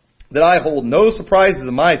that I hold no surprises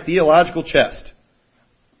in my theological chest.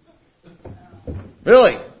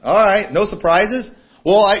 Really? All right. No surprises?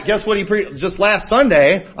 Well, guess what just last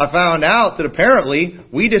Sunday, I found out that apparently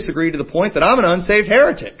we disagree to the point that I'm an unsaved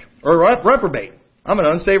heretic or reprobate. I'm an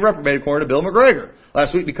unsaved reprobate according to Bill McGregor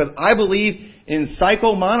last week, because I believe in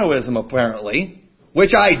psychomonoism apparently,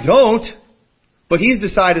 which I don't, but he's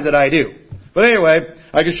decided that I do. But anyway,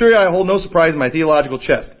 I can assure you I hold no surprise in my theological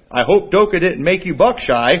chest. I hope DOCA didn't make you buck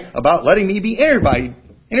shy about letting me be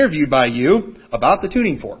interviewed by you about the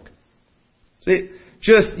tuning fork. See,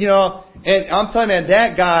 and I'm telling you, man,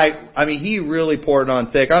 that guy, I mean, he really poured it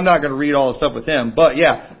on thick. I'm not going to read all the stuff with him, but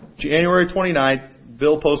yeah, January 29th,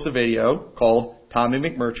 Bill posted a video called Tommy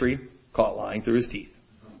McMurtry Caught Lying Through His Teeth.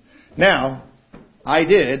 Now, I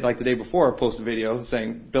did, like the day before, post a video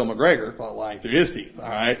saying Bill McGregor caught lying through his teeth. All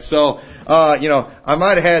right, so I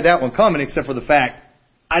might have had that one coming, except for the fact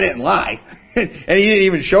I didn't lie, and he didn't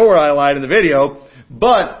even show where I lied in the video.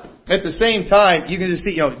 But at the same time, you can just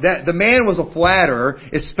see, that the man was a flatterer,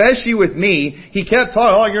 especially with me. He kept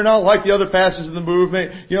talking, oh, you're not like the other pastors in the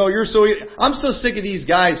movement. You're so. I'm so sick of these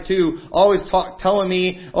guys too, always telling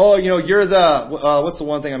me, oh, you're the what's the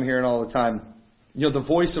one thing I'm hearing all the time? The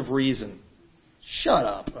voice of reason. Shut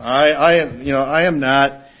up. I am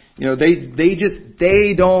not.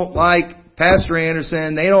 They don't like Pastor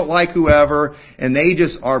Anderson. They don't like whoever, and they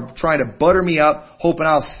just are trying to butter me up, hoping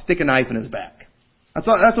I'll stick a knife in his back. That's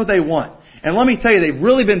what they want. And let me tell you, they've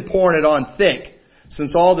really been pouring it on thick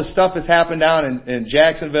since all the stuff has happened down in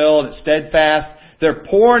Jacksonville and at Steadfast. They're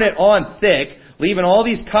pouring it on thick, leaving all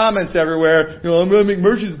these comments everywhere. I'm glad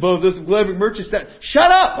McMurtry's above this. I'm glad McMurtry's that. Shut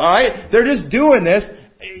up, all right? They're just doing this.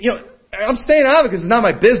 I'm staying out of it because it's not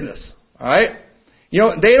my business, all right?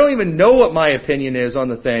 They don't even know what my opinion is on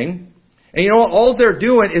the thing. And all they're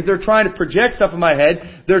doing is they're trying to project stuff in my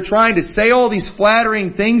head. They're trying to say all these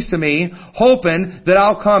flattering things to me, hoping that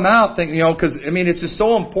I'll come out thinking, because, it's just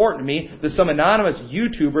so important to me that some anonymous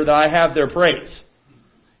YouTuber that I have their praise.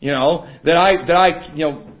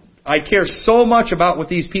 I care so much about what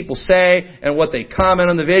these people say and what they comment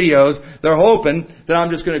on the videos. They're hoping that I'm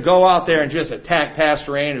just going to go out there and just attack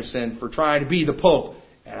Pastor Anderson for trying to be the Pope.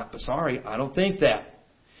 And I'm sorry, I don't think that.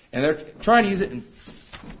 And they're trying to use it.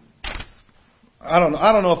 I don't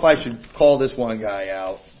know if I should call this one guy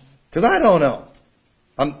out, because I don't know.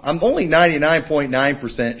 I'm only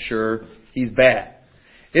 99.9% sure he's bad.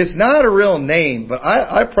 It's not a real name, but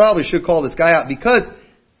I probably should call this guy out because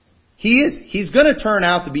he's going to turn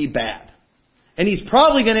out to be bad. And he's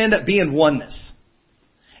probably going to end up being oneness.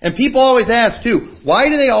 And people always ask too, why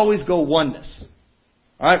do they always go oneness?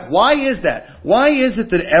 Alright, why is that? Why is it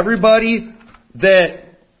that everybody that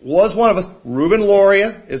was one of us, Reuben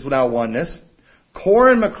Loria is now oneness,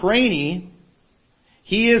 Corin McCraney,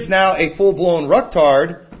 he is now a full-blown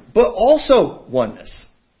rucktard, but also oneness.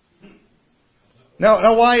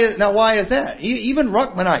 Now why is that? Even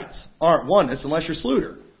Ruckmanites aren't oneness unless you're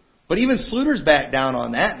Sluter. But even Sluter's back down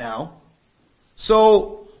on that now.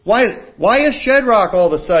 So why is Shedrock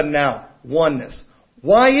all of a sudden now oneness?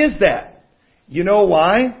 Why is that? You know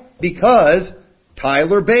why? Because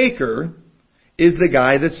Tyler Baker is the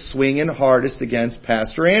guy that's swinging hardest against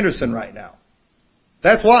Pastor Anderson right now.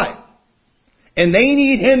 That's why. And they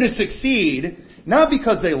need him to succeed, not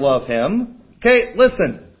because they love him. Okay,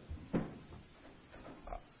 listen.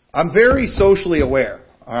 I'm very socially aware,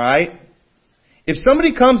 alright? If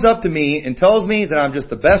somebody comes up to me and tells me that I'm just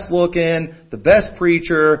the best looking, the best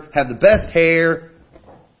preacher, have the best hair,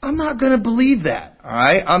 I'm not going to believe that,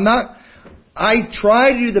 alright? I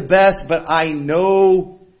try to do the best, but I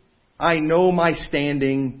know my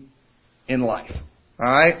standing in life,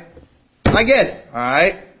 alright? I get it,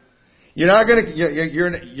 alright? You're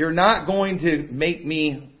not going to make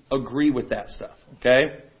me agree with that stuff,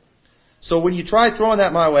 okay? So when you try throwing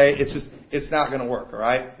that my way, it's not going to work,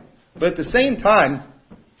 alright? But at the same time,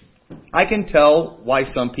 I can tell why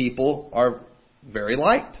some people are very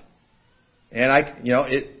liked. And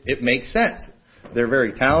it makes sense. They're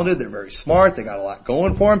very talented, they're very smart, they got a lot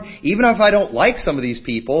going for them. Even if I don't like some of these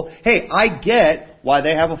people, hey, I get why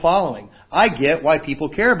they have a following. I get why people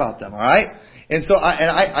care about them, alright? And so,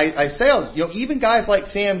 I say all this, even guys like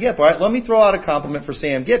Sam Gipp, alright? Let me throw out a compliment for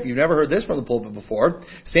Sam Gipp. You've never heard this from the pulpit before.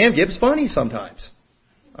 Sam Gipp's funny sometimes.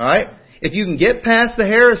 Alright? If you can get past the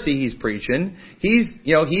heresy he's preaching,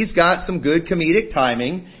 he's got some good comedic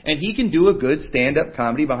timing, and he can do a good stand-up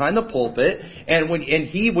comedy behind the pulpit. And when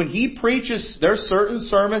he preaches, there's certain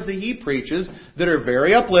sermons that he preaches that are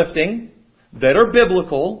very uplifting, that are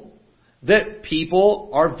biblical, that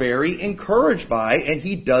people are very encouraged by, and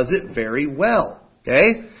he does it very well.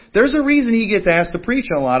 Okay? There's a reason he gets asked to preach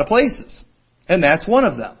in a lot of places. And that's one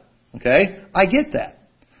of them. Okay? I get that.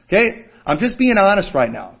 Okay? I'm just being honest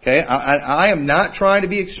right now. Okay? I am not trying to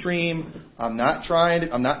be extreme. I'm not trying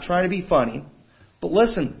to be funny. But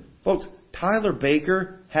listen, folks, Tyler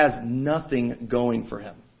Baker has nothing going for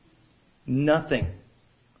him. Nothing.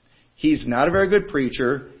 He's not a very good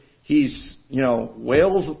preacher. He's,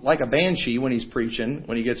 wails like a banshee when he's preaching,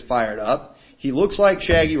 when he gets fired up. He looks like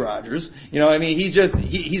Shaggy Rogers.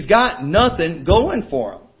 He's got nothing going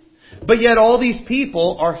for him. But yet all these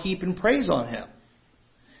people are heaping praise on him.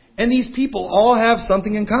 And these people all have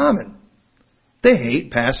something in common. They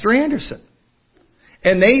hate Pastor Anderson.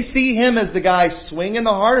 And they see him as the guy swinging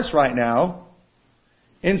the hardest right now.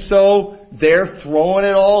 And so they're throwing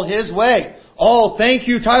it all his way. Oh, thank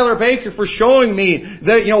you, Tyler Baker, for showing me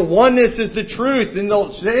that, oneness is the truth. And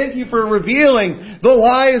thank you for revealing the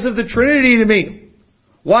lies of the Trinity to me.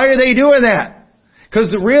 Why are they doing that?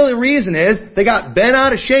 Because the real reason is they got bent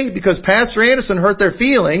out of shape because Pastor Anderson hurt their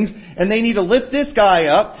feelings, and they need to lift this guy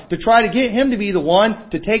up to try to get him to be the one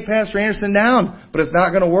to take Pastor Anderson down. But it's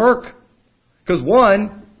not going to work. Because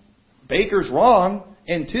one, Baker's wrong,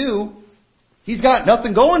 and two, he's got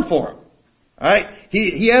nothing going for him. Alright?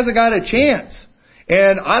 He hasn't got a chance.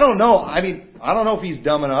 And I don't know. I don't know if he's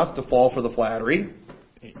dumb enough to fall for the flattery.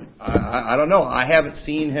 I don't know. I haven't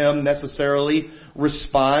seen him necessarily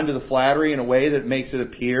respond to the flattery in a way that makes it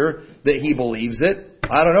appear that he believes it.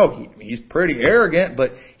 I don't know. He's pretty arrogant,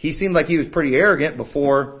 but he seemed like he was pretty arrogant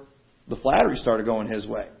before the flattery started going his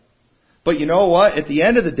way. But you know what? At the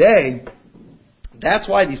end of the day, that's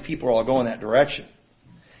why these people are all going that direction.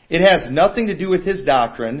 It has nothing to do with his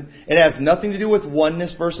doctrine. It has nothing to do with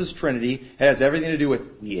oneness versus Trinity. It has everything to do with,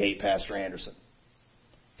 we hate Pastor Anderson.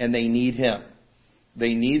 And they need him.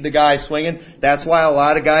 They need the guy swinging. That's why a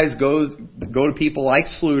lot of guys go to people like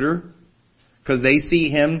Sluter, because they see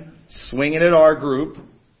him swinging at our group,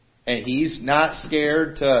 and he's not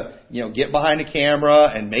scared to, get behind a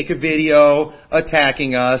camera and make a video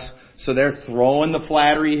attacking us. So they're throwing the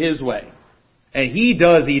flattery his way. And he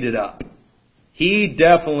does eat it up. He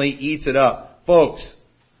definitely eats it up. Folks,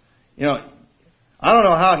 I don't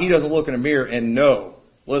know how he doesn't look in a mirror and know,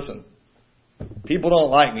 listen, people don't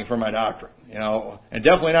like me for my doctrine, and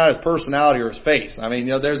definitely not his personality or his face. I mean,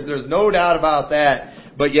 there's no doubt about that.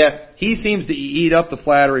 But yet, he seems to eat up the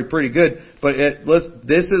flattery pretty good. But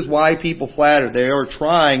this is why people flatter. They're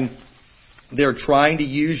trying to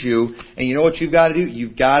use you. And you know what you've got to do?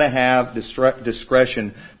 You've got to have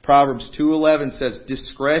discretion. Proverbs 2:11 says,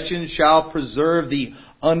 discretion shall preserve thee,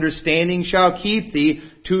 understanding shall keep thee,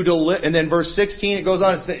 and then verse 16 it goes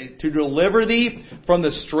on to say, to deliver thee from the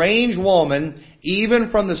strange woman, even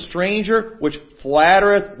from the stranger which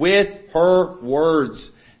flattereth with her words.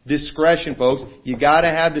 Discretion, folks. You got to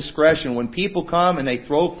have discretion. When people come and they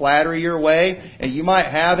throw flattery your way, and you might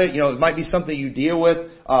have it, it might be something you deal with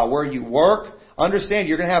where you work. Understand,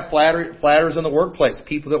 you're going to have flatterers in the workplace,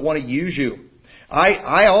 people that want to use you.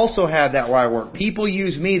 I also have that where I work. People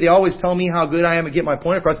use me. They always tell me how good I am and get my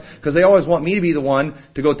point across because they always want me to be the one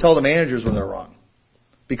to go tell the managers when they're wrong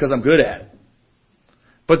because I'm good at it.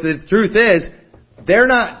 But the truth is, they're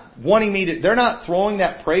not they're not throwing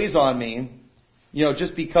that praise on me,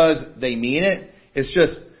 just because they mean it. It's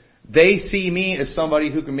just they see me as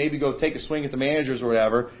somebody who can maybe go take a swing at the managers or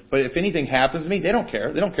whatever. But if anything happens to me, they don't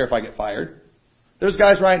care. They don't care if I get fired. There's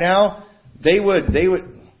guys right now, they would,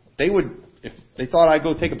 if they thought I'd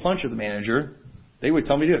go take a punch at the manager, they would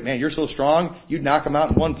tell me to do it. Man, you're so strong, you'd knock them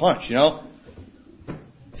out in one punch,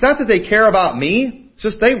 It's not that they care about me. It's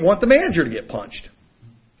just they want the manager to get punched.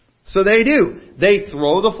 So they do. They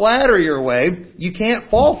throw the flattery your way. You can't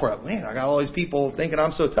fall for it. Man, I got all these people thinking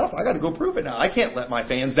I'm so tough. I got to go prove it now. I can't let my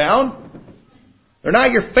fans down. They're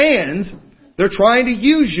not your fans. They're trying to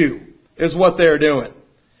use you is what they're doing.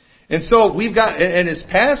 And so we've got, and as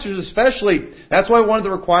pastors especially, that's why one of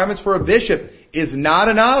the requirements for a bishop is not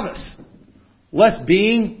a novice, lest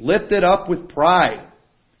being lifted up with pride,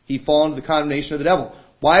 he fall into the condemnation of the devil.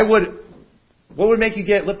 What would make you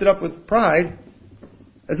get lifted up with pride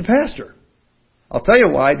as a pastor? I'll tell you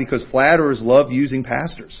why, because flatterers love using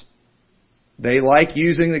pastors. They like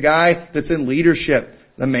using the guy that's in leadership,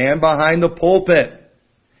 the man behind the pulpit.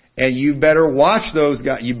 And you better watch those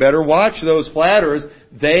guys. You better watch those flatterers.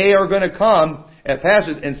 They are going to come at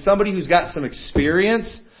pastors. And somebody who's got some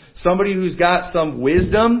experience, somebody who's got some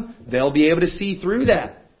wisdom, they'll be able to see through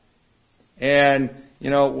that. And,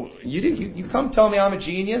 you come tell me I'm a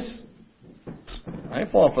genius. I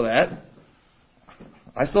ain't falling for that.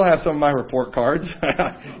 I still have some of my report cards.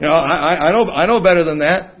 I know better than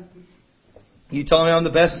that. You tell me I'm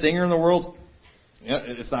the best singer in the world,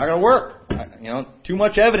 it's not going to work. Too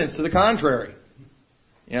much evidence to the contrary.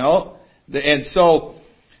 And so,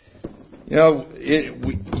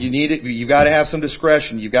 you need it. You got to have some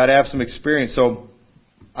discretion. You got to have some experience. So,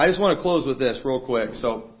 I just want to close with this real quick.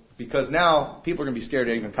 So, because now people are going to be scared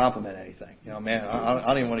to even compliment anything. Man, I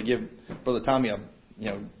don't even want to give Brother Tommy a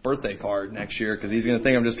birthday card next year because he's going to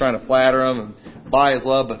think I'm just trying to flatter him and buy his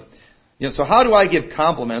love. But so how do I give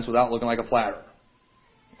compliments without looking like a flatterer?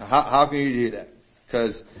 How can you do that?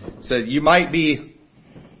 Because you might be,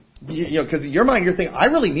 because in your mind you're thinking, I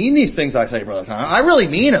really mean these things I say, Brother Tom. I really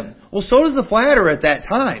mean them. Well, so does the flatterer at that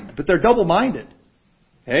time, but they're double-minded.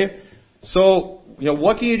 Okay? So,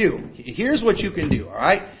 what can you do? Here's what you can do, all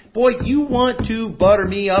right? Boy, you want to butter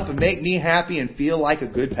me up and make me happy and feel like a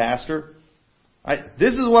good pastor? All right,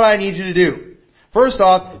 this is what I need you to do. First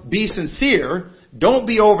off, be sincere. Don't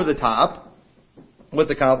be over the top with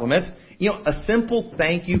the compliments. A simple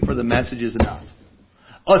thank you for the message is enough.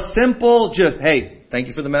 A simple just, hey, thank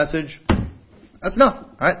you for the message. That's enough.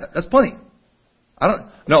 All right, that's plenty.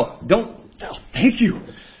 Thank you.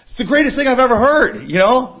 It's the greatest thing I've ever heard,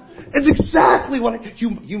 It's exactly what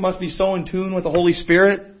you must be so in tune with the Holy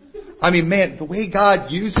Spirit. I mean, man, the way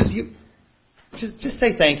God uses you. Just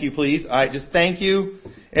say thank you, please. All right, just thank you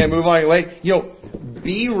and move on your way.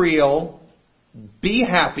 Be real, be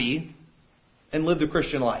happy, and live the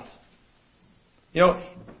Christian life.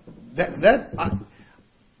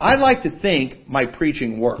 I like to think my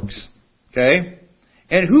preaching works. Okay?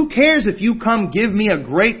 And who cares if you come give me a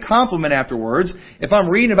great compliment afterwards if I'm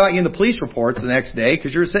reading about you in the police reports the next day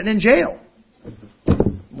because you're sitting in jail.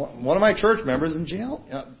 One of my church members in jail.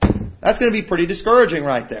 That's going to be pretty discouraging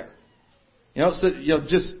right there. So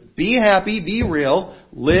just be happy, be real,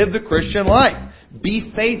 live the Christian life.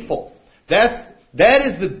 Be faithful. That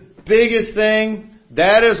is the biggest thing.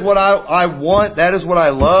 That is what I want. That is what I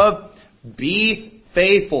love. Be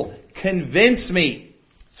faithful. Convince me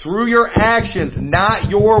through your actions, not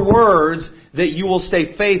your words, that you will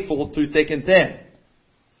stay faithful through thick and thin.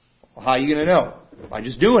 Well, how are you going to know? By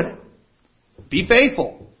just doing it. Be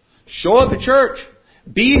faithful. Show up at church.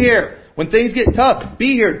 Be here. When things get tough,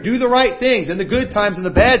 be here. Do the right things in the good times and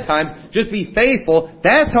the bad times. Just be faithful.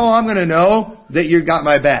 That's how I'm going to know that you got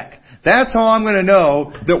my back. That's how I'm going to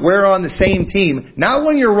know that we're on the same team. Not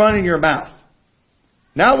when you're running your mouth.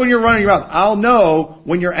 Not when you're running your mouth. I'll know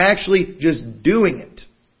when you're actually just doing it.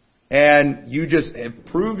 And you just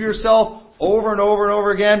prove yourself over and over and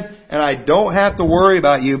over again, and I don't have to worry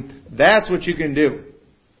about you. That's what you can do.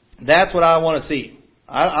 That's what I want to see.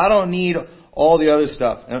 I don't need all the other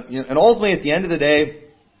stuff. And ultimately, at the end of the day,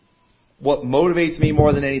 what motivates me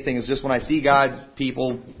more than anything is just when I see God's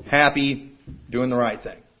people happy, doing the right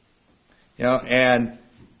thing. And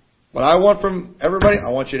what I want from everybody, I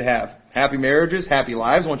want you to have happy marriages, happy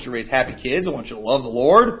lives. I want you to raise happy kids. I want you to love the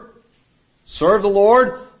Lord, serve the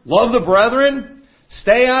Lord, love the brethren,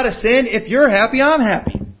 stay out of sin. If you're happy, I'm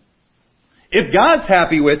happy. If God's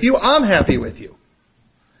happy with you, I'm happy with you.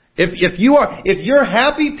 If you're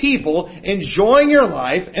happy people enjoying your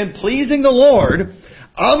life and pleasing the Lord,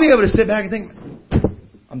 I'll be able to sit back and think,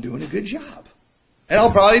 I'm doing a good job. And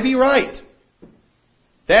I'll probably be right.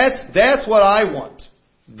 That's what I want.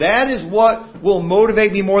 That is what will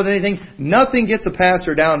motivate me more than anything. Nothing gets a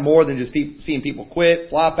pastor down more than just seeing people quit,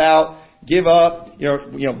 flop out, give up,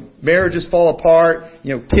 marriages fall apart,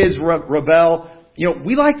 kids rebel.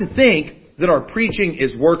 We like to think that our preaching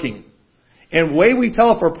is working. And the way we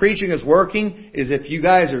tell if our preaching is working is if you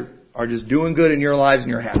guys are just doing good in your lives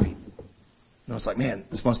and you're happy. It's like, man,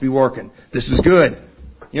 this must be working. This is good.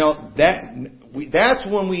 That's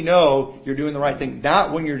when we know you're doing the right thing.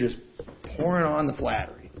 Not when you're just pouring on the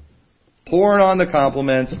flattery, pouring on the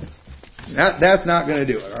compliments. That's not going to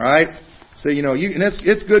do it. All right. So and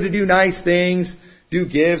it's good to do nice things, do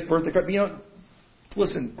gifts, birthday cards.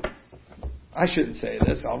 Listen, I shouldn't say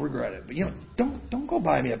this. I'll regret it. But don't go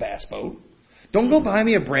buy me a bass boat. Don't go buy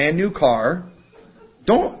me a brand new car.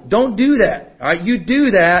 Don't do that. All right, you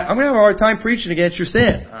do that, I'm going to have a hard time preaching against your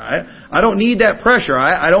sin. All right, I don't need that pressure.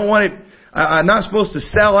 I don't want it. I'm not supposed to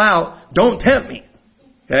sell out. Don't tempt me.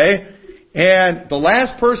 Okay. And the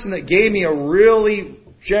last person that gave me a really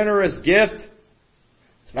generous gift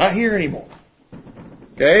is not here anymore.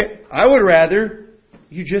 Okay. I would rather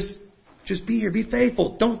you just be here. Be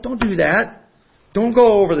faithful. Don't do that. Don't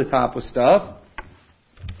go over the top with stuff.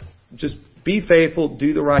 Just be faithful.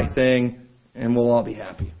 Do the right thing. And we'll all be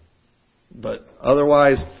happy. But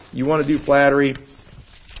otherwise, you want to do flattery.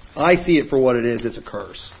 I see it for what it is. It's a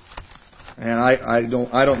curse. And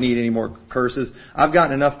I don't need any more curses. I've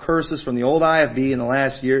gotten enough curses from the old IFB in the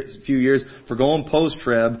last few years for going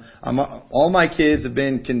post-trib. All my kids have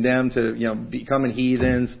been condemned to, becoming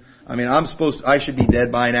heathens. I mean, I should be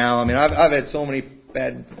dead by now. I mean, I've had so many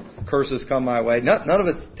bad curses come my way. None of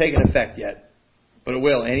it's taken effect yet. But it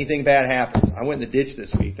will. Anything bad happens. I went in the ditch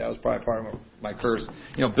this week. That was probably part of my curse.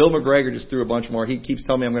 Bill McGregor just threw a bunch more. He keeps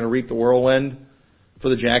telling me I'm going to reap the whirlwind for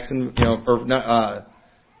the Jackson,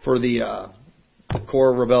 for the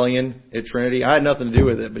core rebellion at Trinity. I had nothing to do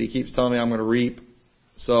with it, but he keeps telling me I'm going to reap.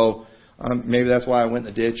 So maybe that's why I went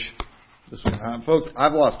in the ditch this week. Folks,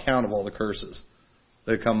 I've lost count of all the curses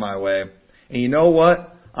that come my way. And you know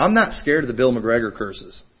what? I'm not scared of the Bill McGregor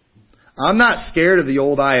curses. I'm not scared of the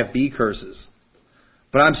old IFB curses.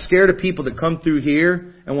 But I'm scared of people that come through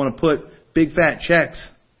here and want to put big fat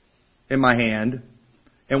checks in my hand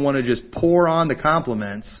and want to just pour on the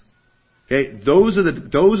compliments. Okay, those are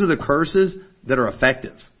the curses that are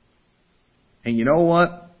effective. And you know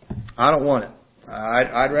what? I don't want it.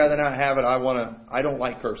 I'd rather not have it. I don't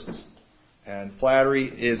like curses. And flattery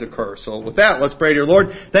is a curse. So with that, let's pray, dear Lord.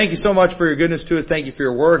 Thank you so much for your goodness to us. Thank you for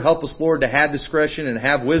your word. Help us, Lord, to have discretion and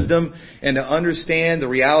have wisdom and to understand the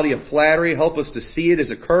reality of flattery. Help us to see it as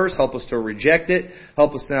a curse. Help us to reject it.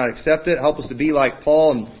 Help us to not accept it. Help us to be like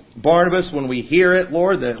Paul and Barnabas when we hear it,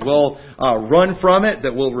 Lord, that we'll run from it,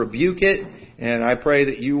 that we'll rebuke it. And I pray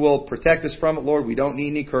that you will protect us from it, Lord. We don't need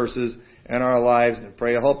any curses in our lives. And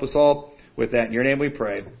pray help us all with that. In your name we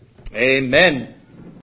pray. Amen.